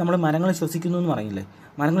 അതായത് നമ്മൾ മരങ്ങൾ ശ്വസിക്കുന്നു എന്ന് പറയില്ലേ,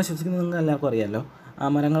 മരങ്ങൾ ശ്വസിക്കുന്നത് നിങ്ങൾക്ക് എല്ലാവർക്കും അറിയാമല്ലോ. ആ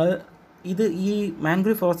മരങ്ങൾ ഈ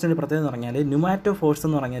മാംഗ്രൂവ് ഫോറസ്റ്റിൻ്റെ പ്രത്യേകത എന്ന് പറഞ്ഞാൽ ന്യൂമാറ്റോഫോർസ്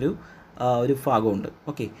എന്ന് പറഞ്ഞൊരു ഒരു ഭാഗമുണ്ട്.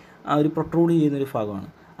 ഓക്കെ, ആ ഒരു പ്രൊട്രൂഡ് ചെയ്യുന്നൊരു ഭാഗമാണ്.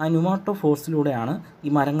 ആ ന്യൂമാറ്റോഫോർസിലൂടെയാണ്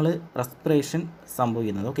ഈ മരങ്ങൾ റെസ്പിറേഷൻ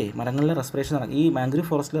സംഭവിക്കുന്നത്. ഓക്കെ, മരങ്ങളിൽ റെസ്പിറേഷൻ ഈ മാംഗ്രൂവ്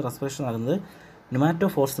ഫോറസ്റ്റിൽ റെസ്പിറേഷൻ നടക്കുന്നത്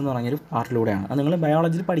ന്യൂമാറ്റോഫോർസ് എന്ന് പറഞ്ഞൊരു പാർട്ടിലൂടെയാണ്. അത് നിങ്ങൾ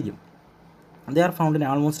ബയോളജിയിൽ പഠിക്കും. They are found in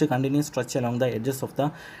almost a continuous stretch along the edges of the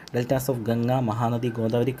deltas of Ganga, Mahanadi,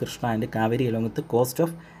 Godavari, Krishna and Kaveri along with the coast of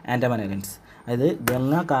Andaman Islands. അതായത്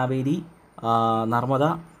ഗംഗ, കാവേരി, നർമ്മദ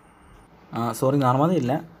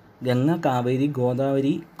ഇല്ല, ഗംഗ, കാവേരി,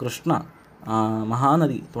 ഗോദാവരി, കൃഷ്ണ,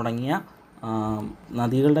 മഹാനദി തുടങ്ങിയ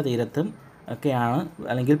നദികളുടെ തീരത്തും ഒക്കെയാണ്,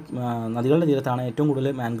 അല്ലെങ്കിൽ നദികളുടെ തീരത്താണ് ഏറ്റവും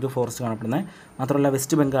കൂടുതൽ മാംഗ്രൂവ് ഫോറസ്റ്റ് കാണപ്പെടുന്നത്. മാത്രമല്ല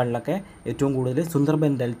വെസ്റ്റ് ബംഗാളിലൊക്കെ ഏറ്റവും കൂടുതൽ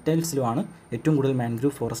സുന്ദർബൻ ഡെൽറ്റയിൽസിലുമാണ് ഏറ്റവും കൂടുതൽ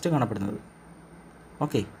മാംഗ്രൂവ് ഫോറസ്റ്റ് കാണപ്പെടുന്നത്.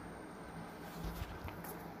 ഓക്കെ,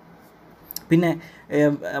 പിന്നെ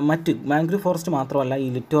മറ്റ് മാംഗ്രൂവ് ഫോറസ്റ്റ് മാത്രമല്ല ഈ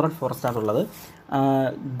ലിറ്റോറൽ ഫോറസ്റ്റാണുള്ളത്.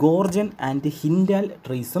 ഗോർജൻ ആൻഡ് ഹിൻഡാൽ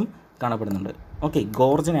ട്രീസും കാണപ്പെടുന്നുണ്ട്. ഓക്കെ,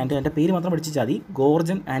 ഗോർജൻ ആൻഡ് എൻ്റെ പേര് മാത്രം പഠിച്ചാൽ മതി.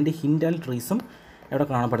 ഗോർജൻ ആൻഡ് ഹിൻഡാൽ ട്രീസും എവിടെ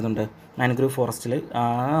കാണപ്പെടുന്നുണ്ട്? മാംഗ്രൂവ് ഫോറസ്റ്റിൽ,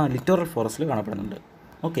 ലിറ്റോറൽ ഫോറസ്റ്റിൽ കാണപ്പെടുന്നുണ്ട്.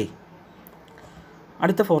 ഓക്കെ,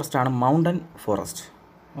 അടുത്ത ഫോറസ്റ്റാണ് mountain forest.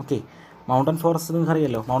 Okay, mountain forest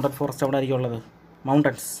നിങ്ങൾക്കറിയാമല്ലോ. മൗണ്ടൻ ഫോറസ്റ്റ് എവിടെ ആയിരിക്കും ഉള്ളത്?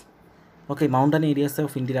 Mountains. Okay, mountain areas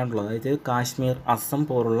of ഇന്ത്യയിലാണുള്ളത്. അതായത് കാശ്മീർ, അസം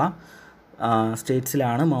പോലുള്ള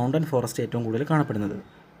സ്റ്റേറ്റ്സിലാണ് മൗണ്ടൻ ഫോറസ്റ്റ് ഏറ്റവും കൂടുതൽ കാണപ്പെടുന്നത്.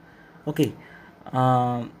 ഓക്കെ,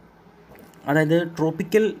 അതായത്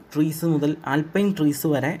ട്രോപ്പിക്കൽ ട്രീസ് മുതൽ ആൽപൈൻ ട്രീസ്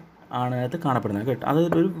വരെ ആണ് അത് കാണപ്പെടുന്നത് കേട്ടോ.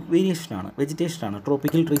 അതൊരു വേരിയേഷനാണ്, വെജിറ്റേഷനാണ്.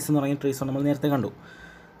 ട്രോപ്പിക്കൽ ട്രീസ് എന്ന് പറയുന്ന ട്രീസ് നമ്മൾ നേരത്തെ കണ്ടു,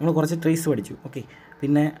 നമ്മൾ കുറച്ച് ട്രീസ് പഠിച്ചു. ഓക്കെ,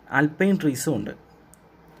 പിന്നെ ആൽപൈൻ ട്രീസും ഉണ്ട്.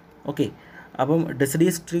 ഓക്കെ, അപ്പം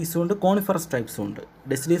ഡെസിഡിയസ് ട്രീസും ഉണ്ട്, കോണിഫറസ് ടൈപ്സും ഉണ്ട്.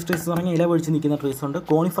 ഡെസിഡിയസ് ട്രീസ് എന്ന് പറഞ്ഞാൽ ഇല പൊഴിച്ച് നിൽക്കുന്ന ട്രീസും ഉണ്ട്.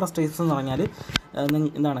 കോണിഫറസ് ട്രീസ് എന്ന് പറഞ്ഞാൽ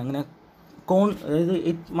എന്താണ്, ഇങ്ങനെ കോൺ, അതായത്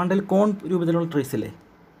മണ്ടയിൽ കോൺ രൂപത്തിലുള്ള ട്രീസ് ഇല്ലേ,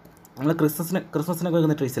 നമ്മൾ ക്രിസ്മസിനൊക്കെ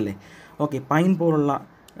വെക്കുന്ന ട്രീസ് അല്ലേ. ഓക്കെ, പൈൻ പോലുള്ള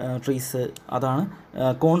ട്രീസ്, അതാണ്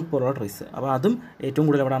കോൺ പോലുള്ള ട്രീസ്. അപ്പോൾ അതും ഏറ്റവും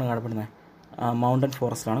കൂടുതൽ എവിടെയാണ് കാണപ്പെടുന്നത്? മൗണ്ടൻ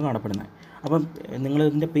ഫോറസ്റ്റിലാണ് കാണപ്പെടുന്നത്. അപ്പം നിങ്ങൾ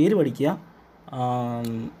ഇതിൻ്റെ പേര് പഠിക്കുക.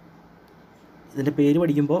 ഇതിൻ്റെ പേര്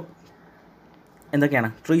പഠിക്കുമ്പോൾ എന്തൊക്കെയാണ്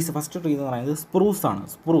ട്രീസ്? ഫസ്റ്റ് ട്രീ എന്ന് പറയുന്നത് സ്പ്രൂസ് ആണ്.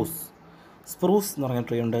 സ്പ്രൂസ് എന്ന് പറഞ്ഞ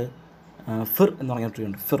ട്രീ ഉണ്ട്. ഫിർ എന്ന് പറഞ്ഞ ട്രീ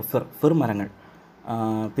ഉണ്ട്. ഫിർ മരങ്ങൾ.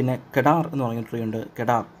 പിന്നെ കെഡാർ എന്ന് പറഞ്ഞ ട്രീ ഉണ്ട്,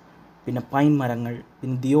 കെഡാർ. പിന്നെ പൈൻ മരങ്ങൾ.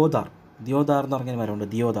 പിന്നെ ദിയോദാർ എന്ന് പറഞ്ഞ മരമുണ്ട്,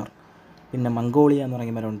 ദിയോദാർ. പിന്നെ മംഗോളിയ എന്ന്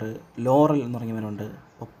പറയുന്ന മരമുണ്ട്. ലോറൽ എന്ന് പറഞ്ഞ മരമുണ്ട്.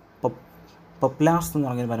 പൊപ്ലാർസ് എന്ന്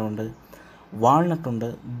പറഞ്ഞ മരമുണ്ട്. വാൾനട്ടുണ്ട്.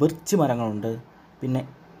 ബിർച്ച് മരങ്ങളുണ്ട്. പിന്നെ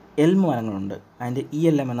എൽം മരങ്ങളുണ്ട്. അതിൻ്റെ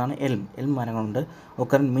ELM എന്നാണ് elm മരങ്ങളുണ്ട്.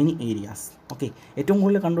 Occur many areas. Okay, ഏറ്റവും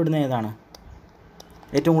കൂടുതൽ കണ്ടുവിടുന്ന ഏതാണ്?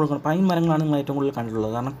 ഏറ്റവും കൂടുതൽ പൈൻ മരങ്ങളാണ് നിങ്ങൾ ഏറ്റവും കൂടുതൽ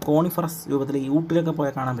കണ്ടിട്ടുള്ളത്. കാരണം കോണിഫറസ് രൂപത്തിൽ ഈ ഊട്ടിലൊക്കെ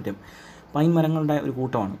പോയാൽ കാണാൻ പറ്റും. പൈൻ മരങ്ങളുടെ ഒരു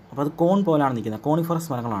കൂട്ടമാണ്. അപ്പോൾ അത് കോൺ പോലാണ് നിൽക്കുന്നത്, കോണിഫറസ്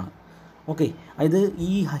മരങ്ങളാണ്. ഓക്കെ, അത്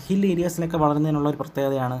ഈ ഹിൽ ഏരിയാസിലൊക്കെ വളരുന്നതിനുള്ള ഒരു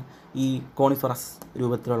പ്രത്യേകതയാണ് ഈ കോണിഫറസ്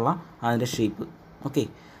രൂപത്തിലുള്ള അതിൻ്റെ ഷേപ്പ്. ഓക്കെ,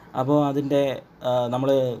 അപ്പോൾ അതിൻ്റെ നമ്മൾ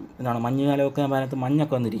എന്താണ് മഞ്ഞുകാലമൊക്കെ അതിനകത്ത്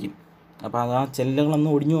മഞ്ഞൊക്കെ വന്നിരിക്കും. അപ്പോൾ അത് ആ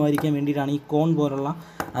ചെല്ലുകളൊന്നും ഒടിഞ്ഞു പോകാതിരിക്കാൻ വേണ്ടിയിട്ടാണ് ഈ കോൺ പോലുള്ള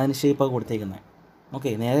അതിന് ഷേപ്പൊക്കെ കൊടുത്തേക്കുന്നത്.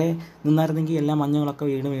 ഓക്കെ, നേരെ നിന്നായിരുന്നെങ്കിൽ എല്ലാ മഞ്ഞുകളൊക്കെ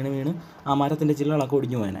വീണ് ആ മരത്തിൻ്റെ ചില്ലകളൊക്കെ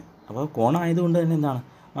ഒടിഞ്ഞു പോയേനെ. അപ്പോൾ കോണായതുകൊണ്ട് തന്നെ എന്താണ്,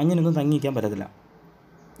 മഞ്ഞിനൊന്നും തങ്ങിയിരിക്കാൻ പറ്റത്തില്ല.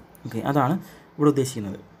 ഓക്കെ, അതാണ് ഇവിടെ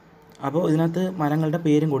ഉദ്ദേശിക്കുന്നത്. അപ്പോൾ ഇതിനകത്ത് മരങ്ങളുടെ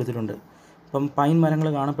പേരും കൊടുത്തിട്ടുണ്ട്. ഇപ്പം പൈൻ മരങ്ങൾ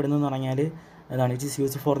കാണപ്പെടുന്നതെന്ന് പറഞ്ഞാൽ അതാണ് it is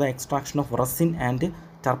used for the extraction of resin and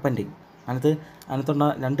turpentine. അതിനകത്തുള്ള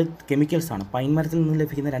രണ്ട് കെമിക്കൽസാണ്, പൈൻ മരത്തിൽ നിന്ന്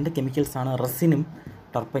ലഭിക്കുന്ന രണ്ട് കെമിക്കൽസാണ് റെസിനും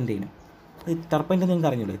ടർപ്പൻറ്റൈനും. ഈ ടർപ്പൻറ്റൈൻ നിങ്ങൾക്ക്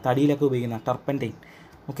അറിഞ്ഞൂടെ, തടിയിലൊക്കെ ഉപയോഗിക്കുന്ന ടർപ്പൻറ്റൈൻ.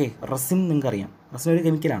 ഓക്കെ, റെസിൻ നിങ്ങൾക്കറിയാം, റെസിൻ ഒരു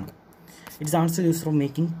കെമിക്കലാണ്. It's also used for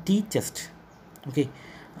making tea chest. Okay,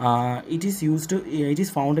 it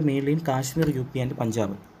is found mainly in Kashmir, UP and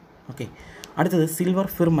Punjab. Okay, അടുത്തത് സിൽവർ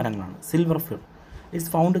ഫിർ മരങ്ങളാണ്. Silver fir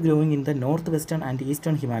it's found growing in the north western and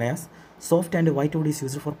eastern Himalayas. Soft and white would is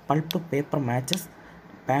used for pulp, paper, matches,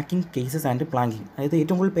 packing cases and പ്ലാങ്കിങ്. അതായത്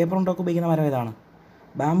ഏറ്റവും കൂടുതൽ paper ഉണ്ടാക്കി ഉപയോഗിക്കുന്ന മരം ഏതാണ്?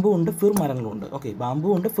 Bamboo ഉണ്ട്, ഫിർ മരങ്ങളുണ്ട്. ഓക്കെ, ബാമ്പു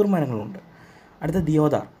ഉണ്ട്, ഫിർ മരങ്ങളുണ്ട്. അടുത്ത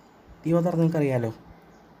ദിയോദാർ നിങ്ങൾക്കറിയാമല്ലോ.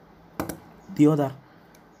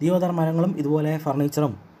 ദിയോദാർ മരങ്ങളും ഇതുപോലെ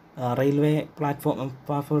ഫർണിച്ചറും റെയിൽവേ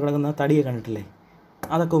പ്ലാറ്റ്ഫോം കിടക്കുന്ന തടിയൊക്കെ കണ്ടിട്ടില്ലേ,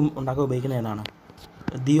 അതൊക്കെ ഉണ്ടാക്കാൻ ഉപയോഗിക്കുന്ന ഏതാണ്?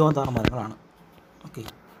 ദിയോദാർ മരങ്ങളാണ്. ഓക്കെ,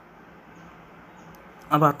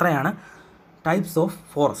 അപ്പോൾ അത്രയാണ് types of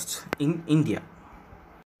forest in India.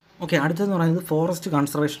 Okay, അടുത്തതെന്ന് പറയുന്നത് ഫോറസ്റ്റ്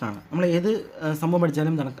കൺസർവേഷനാണ്. നമ്മൾ ഏത് സംഭവം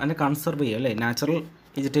പഠിച്ചാലും അതിനെ കൺസർവ് ചെയ്യുക അല്ലേ. നാച്ചുറൽ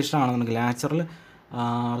വെജിറ്റേഷൻ ആണെന്നുണ്ടെങ്കിൽ, നാച്ചുറൽ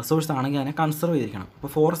റിസോഴ്സ് ആണെങ്കിൽ അതിനെ കൺസർവ് ചെയ്തിരിക്കണം.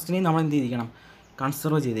 അപ്പോൾ ഫോറസ്റ്റിനെയും നമ്മൾ എന്ത് ചെയ്തിരിക്കണം?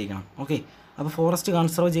 കൺസർവ് ചെയ്തിരിക്കണം. ഓക്കെ, അപ്പോൾ ഫോറസ്റ്റ്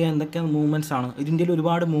കൺസർവ് ചെയ്യാൻ എന്തൊക്കെ മൂവ്മെൻറ്റ്സ് ആണ്? ഇന്ത്യയിൽ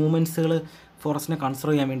ഒരുപാട് മൂവ്മെൻറ്റ്സുകൾ ഫോറസ്റ്റിനെ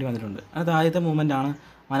കൺസർവ് ചെയ്യാൻ വേണ്ടി വന്നിട്ടുണ്ട്. അത് ആദ്യത്തെ മൂവ്മെൻറ്റാണ്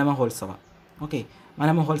വനമഹോത്സവ. ഓക്കെ,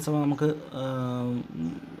 വനമഹോത്സവം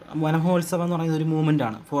വനമഹോത്സവം എന്ന് പറയുന്നത് ഒരു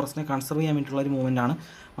മൂവ്മെൻറ്റാണ്, ഫോറസ്റ്റിനെ കൺസർവ് ചെയ്യാൻ വേണ്ടിയിട്ടുള്ള ഒരു മൂവ്മെൻറ്റാണ്.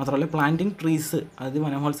 മാത്രമല്ല പ്ലാന്റിങ് ട്രീസ്, അതായത്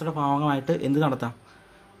വനമഹോത്സവയുടെ ഭാഗമായിട്ട് എന്ത് നടത്താം?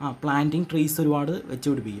 പ്ലാന്റിങ് ട്രീസ് ഒരുപാട് വെച്ച്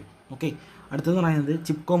പിടിപ്പിക്കും. ഓക്കെ, അടുത്തതെന്ന് പറയുന്നത്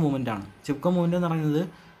ചിപ്കോ മൂവ്മെൻറ്റാണ്. ചിപ്കോ മൂവ്മെൻറ്റ് എന്ന് പറയുന്നത്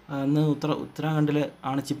ഇന്ന് ഉത്തരാഖണ്ഡിൽ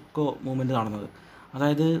ആണ് ചിപ്കോ മൂവ്മെൻറ്റ് നടന്നത്.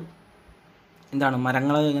 അതായത് എന്താണ്,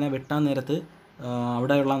 മരങ്ങൾ ഇങ്ങനെ വെട്ടാൻ നേരത്ത്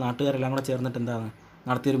അവിടെയുള്ള നാട്ടുകാരെല്ലാം കൂടെ ചേർന്നിട്ട് എന്താണ്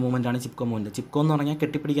നടത്തിയൊരു മൂവ്മെൻറ്റാണ് ചിപ്കോ മൂവ്മെൻറ്റ്. ചിപ്കോ എന്ന് പറഞ്ഞാൽ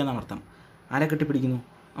കെട്ടിപ്പിടിക്കുക എന്നാണ് അർത്ഥം. ആരെ കെട്ടിപ്പിടിക്കുന്നു?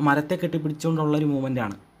 ആ മരത്തെ കെട്ടിപ്പിടിച്ചുകൊണ്ടുള്ളൊരു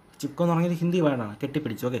മൂവ്മെൻറ്റാണ്. ചിപ്കോ എന്ന് പറഞ്ഞാൽ ഹിന്ദി വേർഡാണ്,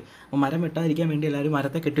 കെട്ടിപ്പിടിച്ചു. ഓക്കെ, അപ്പോൾ മരം വെട്ടാതിരിക്കാൻ വേണ്ടി എല്ലാവരും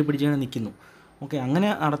മരത്തെ കെട്ടിപ്പിടിച്ച് നിൽക്കുന്നു. ഓക്കെ, അങ്ങനെ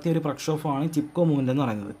നടത്തിയ ഒരു പ്രക്ഷോഭമാണ് ചിപ്കോ മൂവ്മെൻറ്റ് എന്ന്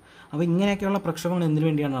പറയുന്നത്. അപ്പോൾ ഇങ്ങനെയൊക്കെയുള്ള പ്രക്ഷോഭങ്ങൾ എന്തിനു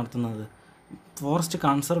വേണ്ടിയാണ് നടത്തുന്നത്? ഫോറസ്റ്റ്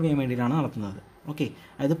കൺസർവ് ചെയ്യാൻ വേണ്ടിയിട്ടാണ് നടത്തുന്നത്. ഓക്കെ,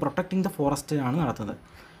 അതായത് പ്രൊട്ടക്റ്റിംഗ് ദ ഫോറസ്റ്റ് ആണ് നടത്തുന്നത്.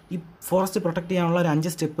 ഈ ഫോറസ്റ്റ് പ്രൊട്ടക്റ്റ് ചെയ്യാനുള്ള ഒരു 5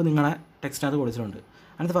 സ്റ്റെപ്പ് നിങ്ങളുടെ ടെക്സ്റ്റിനകത്ത് കൊടുത്തിട്ടുണ്ട്.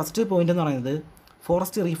 അതിനകത്ത് ഫസ്റ്റ് പോയിൻ്റ് എന്ന് പറയുന്നത്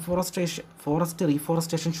forest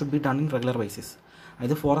reforestation should be done in regular basis.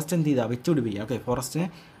 അതായത് ഫോറസ്റ്റ് എന്ത് ചെയ്യുക? വെച്ചുപിടിപ്പിക്കുക. ഓക്കെ, ഫോറസ്റ്റിനെ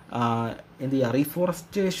എന്ത് ചെയ്യുക?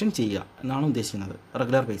 റീഫോറസ്റ്റേഷൻ ചെയ്യുക എന്നാണ് ഉദ്ദേശിക്കുന്നത്,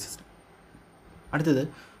 റെഗുലർ ബേസിസ്. അടുത്തത്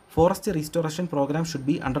forest restoration programme should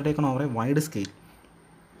be undertaken over A wide scale.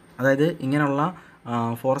 അതായത് ഇങ്ങനെയുള്ള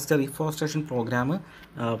ഫോറസ്റ്റ് റീഫോറസ്റ്റേഷൻ പ്രോഗ്രാം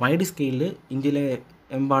വൈഡ് സ്കെയിലിൽ ഇന്ത്യയിലെ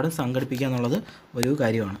എമ്പാടും സംഘടിപ്പിക്കുക എന്നുള്ളത് ഒരു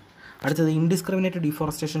കാര്യമാണ്. അടുത്തത് indiscriminate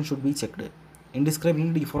deforestation should be checked.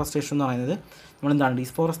 Indiscriminate deforestation എന്ന് പറയുന്നത് നമ്മളെന്താണ്,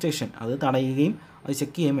 ഡിഫോറസ്റ്റേഷൻ അത് തടയുകയും അത്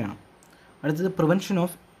ചെക്ക് ചെയ്യുകയും വേണം. അടുത്തത് prevention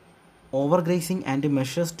of over grazing and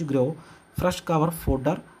measures to grow fresh cover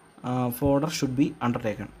fodder should be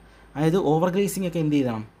undertaken. അതായത് ഓവർ ഗ്രേസിംഗ് ഒക്കെ എന്ത്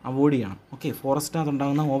ചെയ്യണം? അവോയ്ഡ് ചെയ്യണം. ഓക്കെ, ഫോറസ്റ്റിനകത്ത്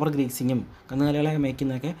ഉണ്ടാകുന്ന ഓവർ ഗ്രേസിങ്ങും കന്നുകാലികളെ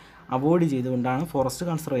മേയ്ക്കുന്നതൊക്കെ അവോയ്ഡ് ചെയ്തുകൊണ്ടാണ് ഫോറസ്റ്റ്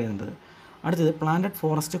കൺസർവ് ചെയ്യുന്നത്. അടുത്തത് planted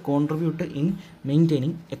forest contribute in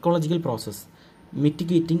maintaining ecological process,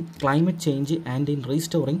 mitigating climate change and in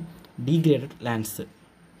restoring degraded lands.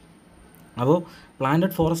 അപ്പോൾ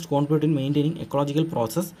planted forest contribute in maintaining ecological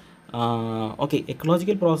process. Okay,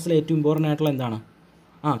 ecological പ്രോസസ്സിൽ ഏറ്റവും ഇമ്പോർട്ടൻ്റ് ആയിട്ടുള്ള എന്താണ്?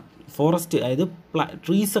 ഫോറസ്റ്റ്, അതായത്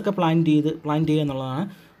ട്രീസൊക്കെ പ്ലാന്റ് ചെയ്യുക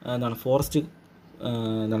എന്നുള്ളതാണ്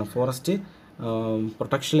ഫോറസ്റ്റ്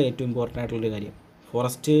പ്രൊട്ടക്ഷനിൽ ഏറ്റവും ഇമ്പോർട്ടൻ്റ് ആയിട്ടുള്ളൊരു കാര്യം.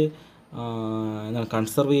 ഫോറസ്റ്റ്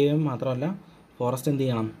കൺസർവ് ചെയ്യുകയും മാത്രമല്ല, ഫോറസ്റ്റ് എന്ത്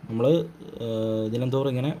ചെയ്യണം? നമ്മൾ ദിനംതോറും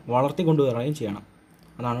ഇങ്ങനെ വളർത്തിക്കൊണ്ടുവരികയും ചെയ്യണം.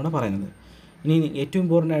 അതാണ് ഇവിടെ പറയുന്നത്. ഇനി ഏറ്റവും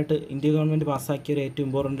ഇമ്പോർട്ടൻ്റ് ആയിട്ട് ഇന്ത്യ ഗവൺമെൻറ് പാസ്സാക്കിയ ഒരു ഏറ്റവും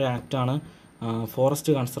ഇമ്പോർട്ടൻ്റ് ആക്റ്റാണ്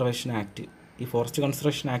ഫോറസ്റ്റ് കൺസർവേഷൻ ആക്ട്. ഈ forest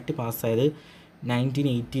conservation act പാസ്സായത്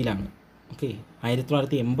 1980-ലാണ്. Okay,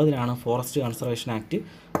 1980-ലാണ് forest conservation act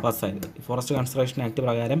പാസ്സായത്. ഈ ഫോറസ്റ്റ് കൺസർവേഷൻ ആക്ട്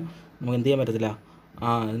പ്രകാരം നമുക്ക് എന്ത് ചെയ്യാൻ പറ്റത്തില്ല?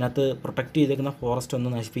 ഇതിനകത്ത് പ്രൊട്ടക്റ്റ് ചെയ്തേക്കുന്ന ഫോറസ്റ്റ്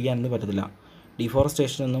ഒന്നും നശിപ്പിക്കാനൊന്നും പറ്റത്തില്ല.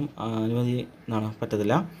 ഡിഫോറസ്റ്റേഷനൊന്നും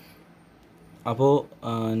പറ്റത്തില്ല. അപ്പോൾ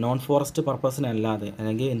നോൺ ഫോറസ്റ്റ് പർപ്പസിനല്ലാതെ,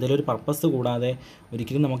 അല്ലെങ്കിൽ എന്തെങ്കിലും ഒരു പർപ്പസ് കൂടാതെ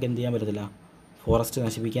ഒരിക്കലും നമുക്ക് എന്ത് ചെയ്യാൻ പറ്റത്തില്ല? ഫോറസ്റ്റ്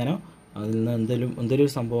നശിപ്പിക്കാനോ അതിൽ നിന്ന് എന്തെങ്കിലും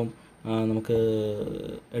ഒരു സംഭവം നമുക്ക്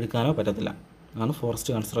എടുക്കാനോ പറ്റത്തില്ല. അതാണ്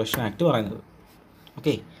ഫോറസ്റ്റ് കൺസർവേഷൻ ആക്ട് പറയുന്നത്.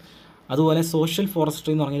 ഓക്കെ, അതുപോലെ സോഷ്യൽ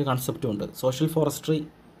ഫോറസ്ട്രി എന്ന് പറഞ്ഞൊരു കൺസെപ്റ്റും ഉണ്ട്. സോഷ്യൽ ഫോറസ്ട്രി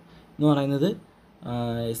എന്ന് പറയുന്നത്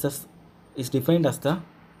is defined as the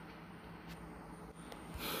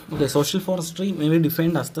social forestry may be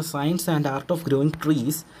defined as the science and art of growing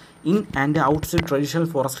trees in and outside traditional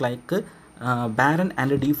forests like barren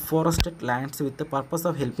and deforested lands with the purpose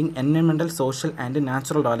of helping environmental, social and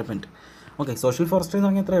natural development. Okay, social forestry എന്ന്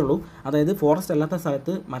പറഞ്ഞാൽ ഇത്രയേ ഉള്ളൂ. അതായത് forest അല്ലാത്ത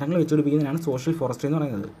സ്ഥലത്ത് മരങ്ങൾ വെച്ചുപിടിപ്പിക്കുന്നതിനാണ് social forestry എന്ന്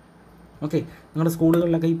പറയുന്നത്. ഓക്കെ, നിങ്ങളുടെ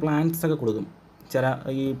സ്കൂളുകളിലൊക്കെ ഈ പ്ലാന്റ്സ് ഒക്കെ കൊടുക്കും,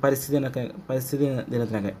 ഈ പരിസ്ഥിതി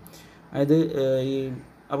ദിനത്തിനൊക്കെ. അതായത്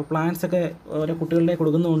അപ്പോൾ പ്ലാന്റ്സ് ഒക്കെ ഓരോ കുട്ടികളുടെ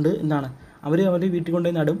കൊടുക്കുന്നതുകൊണ്ട് അവർ വീട്ടിൽ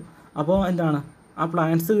കൊണ്ടുപോയി നടും. അപ്പോൾ ആ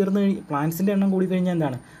പ്ലാന്റ്സിൻ്റെ എണ്ണം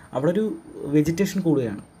കൂടിക്കഴിഞ്ഞാൽ അവിടെ ഒരു വെജിറ്റേഷൻ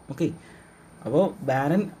കൂടുകയാണ്. ഓക്കെ, അപ്പോൾ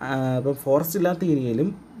ഇപ്പോൾ ഫോറസ്റ്റ് ഇല്ലാത്ത ഏരിയയിലും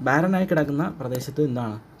ബാരനായി കിടക്കുന്ന പ്രദേശത്ത്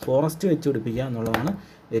ഫോറസ്റ്റ് വെച്ച് പിടിപ്പിക്കുക എന്നുള്ളതാണ്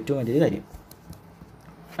ഏറ്റവും വലിയ കാര്യം.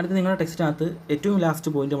 അടുത്ത് നിങ്ങളുടെ ടെക്സ്റ്റിനകത്ത് ഏറ്റവും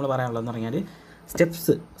ലാസ്റ്റ് പോയിന്റ് നമ്മൾ പറയാനുള്ളതെന്ന് പറഞ്ഞാൽ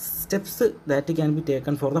steps that can be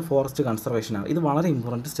taken for the forest conservation ആണ്. ഇത് വളരെ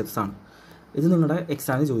ഇമ്പോർട്ടൻറ്റ് സ്റ്റെപ്സാണ്. ഇത് നിങ്ങളുടെ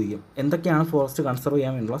എക്സാമിന് ചോദിക്കും, എന്തൊക്കെയാണ് ഫോറസ്റ്റ് കൺസർവ്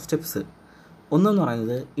ചെയ്യാൻ വേണ്ടിയുള്ള സ്റ്റെപ്സ്. ഒന്നെന്ന്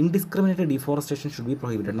പറയുന്നത് indiscriminate deforestation should be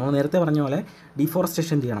prohibited. നമ്മൾ നേരത്തെ പറഞ്ഞ പോലെ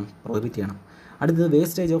ഡിഫോറസ്റ്റേഷൻ പ്രൊഹിബിറ്റ് ചെയ്യണം. അടുത്തത്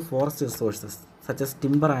wastage of forest resources such as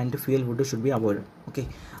timber and fuel would should be avoid. Okay,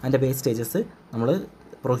 അതിൻ്റെ വേസ്റ്റേജസ് നമ്മൾ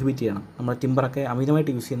പ്രൊഹിബിറ്റ് ചെയ്യണം. നമ്മൾ ടിമ്പറൊക്കെ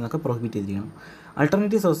അമിതമായിട്ട് യൂസ് ചെയ്യുന്നതൊക്കെ പ്രൊഹിബിറ്റ് ചെയ്തിരിക്കണം.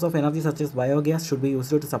 Alternative source of energy such as biogas should be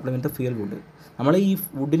used to supplement the fuel would. നമ്മൾ ഈ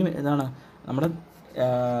വുഡിന് എന്താണ്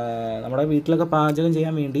നമ്മുടെ വീട്ടിലൊക്കെ പാചകം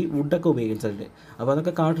ചെയ്യാൻ വേണ്ടി വുഡൊക്കെ ഉപയോഗിച്ചിട്ടുണ്ട്. അപ്പോൾ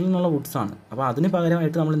അതൊക്കെ കാട്ടിൽ നിന്നുള്ള വുഡ്സാണ്. അപ്പോൾ അതിന്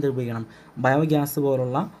പകരമായിട്ട് നമ്മൾ എന്ത് ഉപയോഗിക്കണം? ബയോഗ്യാസ്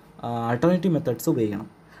പോലുള്ള ആൾട്ടർനേറ്റീവ് മെത്തേഡ്സ് ഉപയോഗിക്കണം.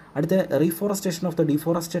 അടുത്ത reforestation of the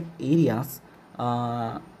deforested areas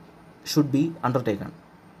should be undertaken.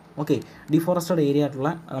 Okay, deforested area ആയിട്ടുള്ള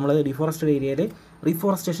നമ്മൾ ഡിഫോറസ്റ്റഡ് ഏരിയയിൽ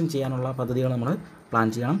റീഫോറസ്റ്റേഷൻ ചെയ്യാനുള്ള പദ്ധതികൾ നമ്മൾ പ്ലാൻ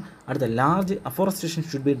ചെയ്യണം. അടുത്ത large afforestation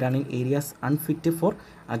should be done in areas unfit four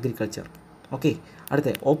agriculture. Okay, അടുത്ത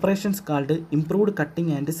operations called improved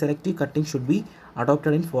cutting and selective cutting should be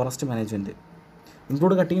adopted in forest management.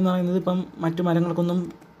 Improved cutting എന്ന് പറയുന്നത് ഇപ്പം മറ്റു മരങ്ങൾക്കൊന്നും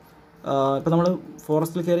ഇപ്പോൾ നമ്മൾ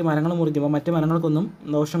ഫോറസ്റ്റിൽ കയറി മരങ്ങൾ മുറിക്കുമ്പോൾ മറ്റ് മരങ്ങൾക്കൊന്നും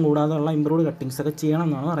ദോഷം കൂടാതെയുള്ള ഇംപ്രൂവ്ഡ് കട്ടിങ്സ് ഒക്കെ ചെയ്യണം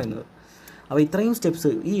എന്നാണ് പറയുന്നത്. അപ്പോൾ ഇത്രയും സ്റ്റെപ്സ്,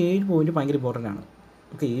 ഈ 7 പോയിൻറ്റ് ഭയങ്കര ഇമ്പോർട്ടൻ്റ് ആണ്.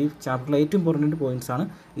 ഓക്കെ, ഈ ചാപ്റ്ററിലെ ഏറ്റവും ഇമ്പോർട്ടൻറ്റ് പോയിൻറ്റ്സാണ്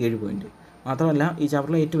 7 പോയിൻറ്റ്. മാത്രമല്ല ഈ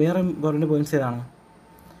ചാപ്റ്ററിലെ ഏറ്റവും വേറെ ഇമ്പോർട്ടൻറ്റ് പോയിൻറ്റ്സ് ഏതാണ്?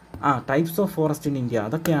 Types of forest in India,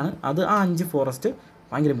 അതൊക്കെയാണ്. അത് ആ 5 ഫോറസ്റ്റ്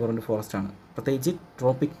ഭയങ്കര ഇമ്പോർട്ടൻറ്റ് ഫോറസ്റ്റാണ്. പ്രത്യേകിച്ച്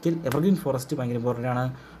ട്രോപ്പിക്കൽ എവർഗ്രീൻ ഫോറസ്റ്റ് ഭയങ്കര ഇമ്പോർട്ടൻ്റ് ആണ്.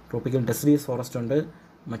 ട്രോപ്പിക്കൽ ഡെസിഡിയസ് ഫോറസ്റ്റ് ഉണ്ട്.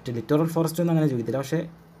 മറ്റ് ലിറ്ററൽ ഫോറസ്റ്റ് ഒന്നും അങ്ങനെ ചോദിക്കില്ല, പക്ഷേ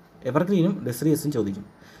എവർഗ്രീനും ഡെസിഡിയസും ചോദിക്കും.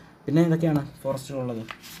 പിന്നെ ഇതൊക്കെയാണ് ഫോറസ്റ്റുകളുള്ളത്: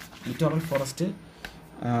 literal forest,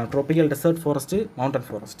 tropical desert forest, mountain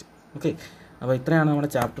forest. Okay, അപ്പോൾ ഇത്രയാണ് നമ്മുടെ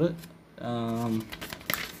ചാപ്റ്റർ.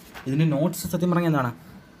 ഇതിൻ്റെ നോട്ട്സ് സത്യം പറഞ്ഞാൽ എന്താണ്?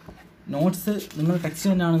 നോട്ട്സ് നിങ്ങൾ ടെക്സ്റ്റ്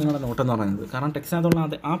തന്നെയാണ് നിങ്ങളുടെ നോട്ടെന്ന് പറയുന്നത്. കാരണം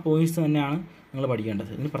ടെക്സ്റ്റിനകത്തുള്ള ആ പോയിൻറ്റ്സ് തന്നെയാണ് നിങ്ങൾ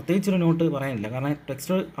പഠിക്കേണ്ടത്. ഇതിന് പ്രത്യേകിച്ചൊരു നോട്ട് പറയാനില്ല, കാരണം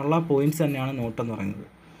ടെക്സ്റ്റ് ഉള്ള പോയിൻറ്റ്സ് തന്നെയാണ് നോട്ടെന്ന് പറയുന്നത്.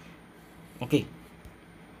 ഓക്കെ,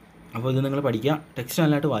 അപ്പോൾ ഇത് നിങ്ങൾ പഠിക്കുക, ടെക്സ്റ്റ്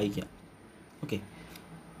നല്ലതായിട്ട് വായിക്കുക. ഓക്കെ,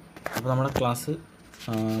 അപ്പോൾ നമ്മുടെ ക്ലാസ്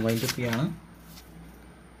വൈൻഡപ്പ് ചെയ്യാണ്.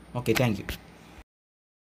 Okay, thank you.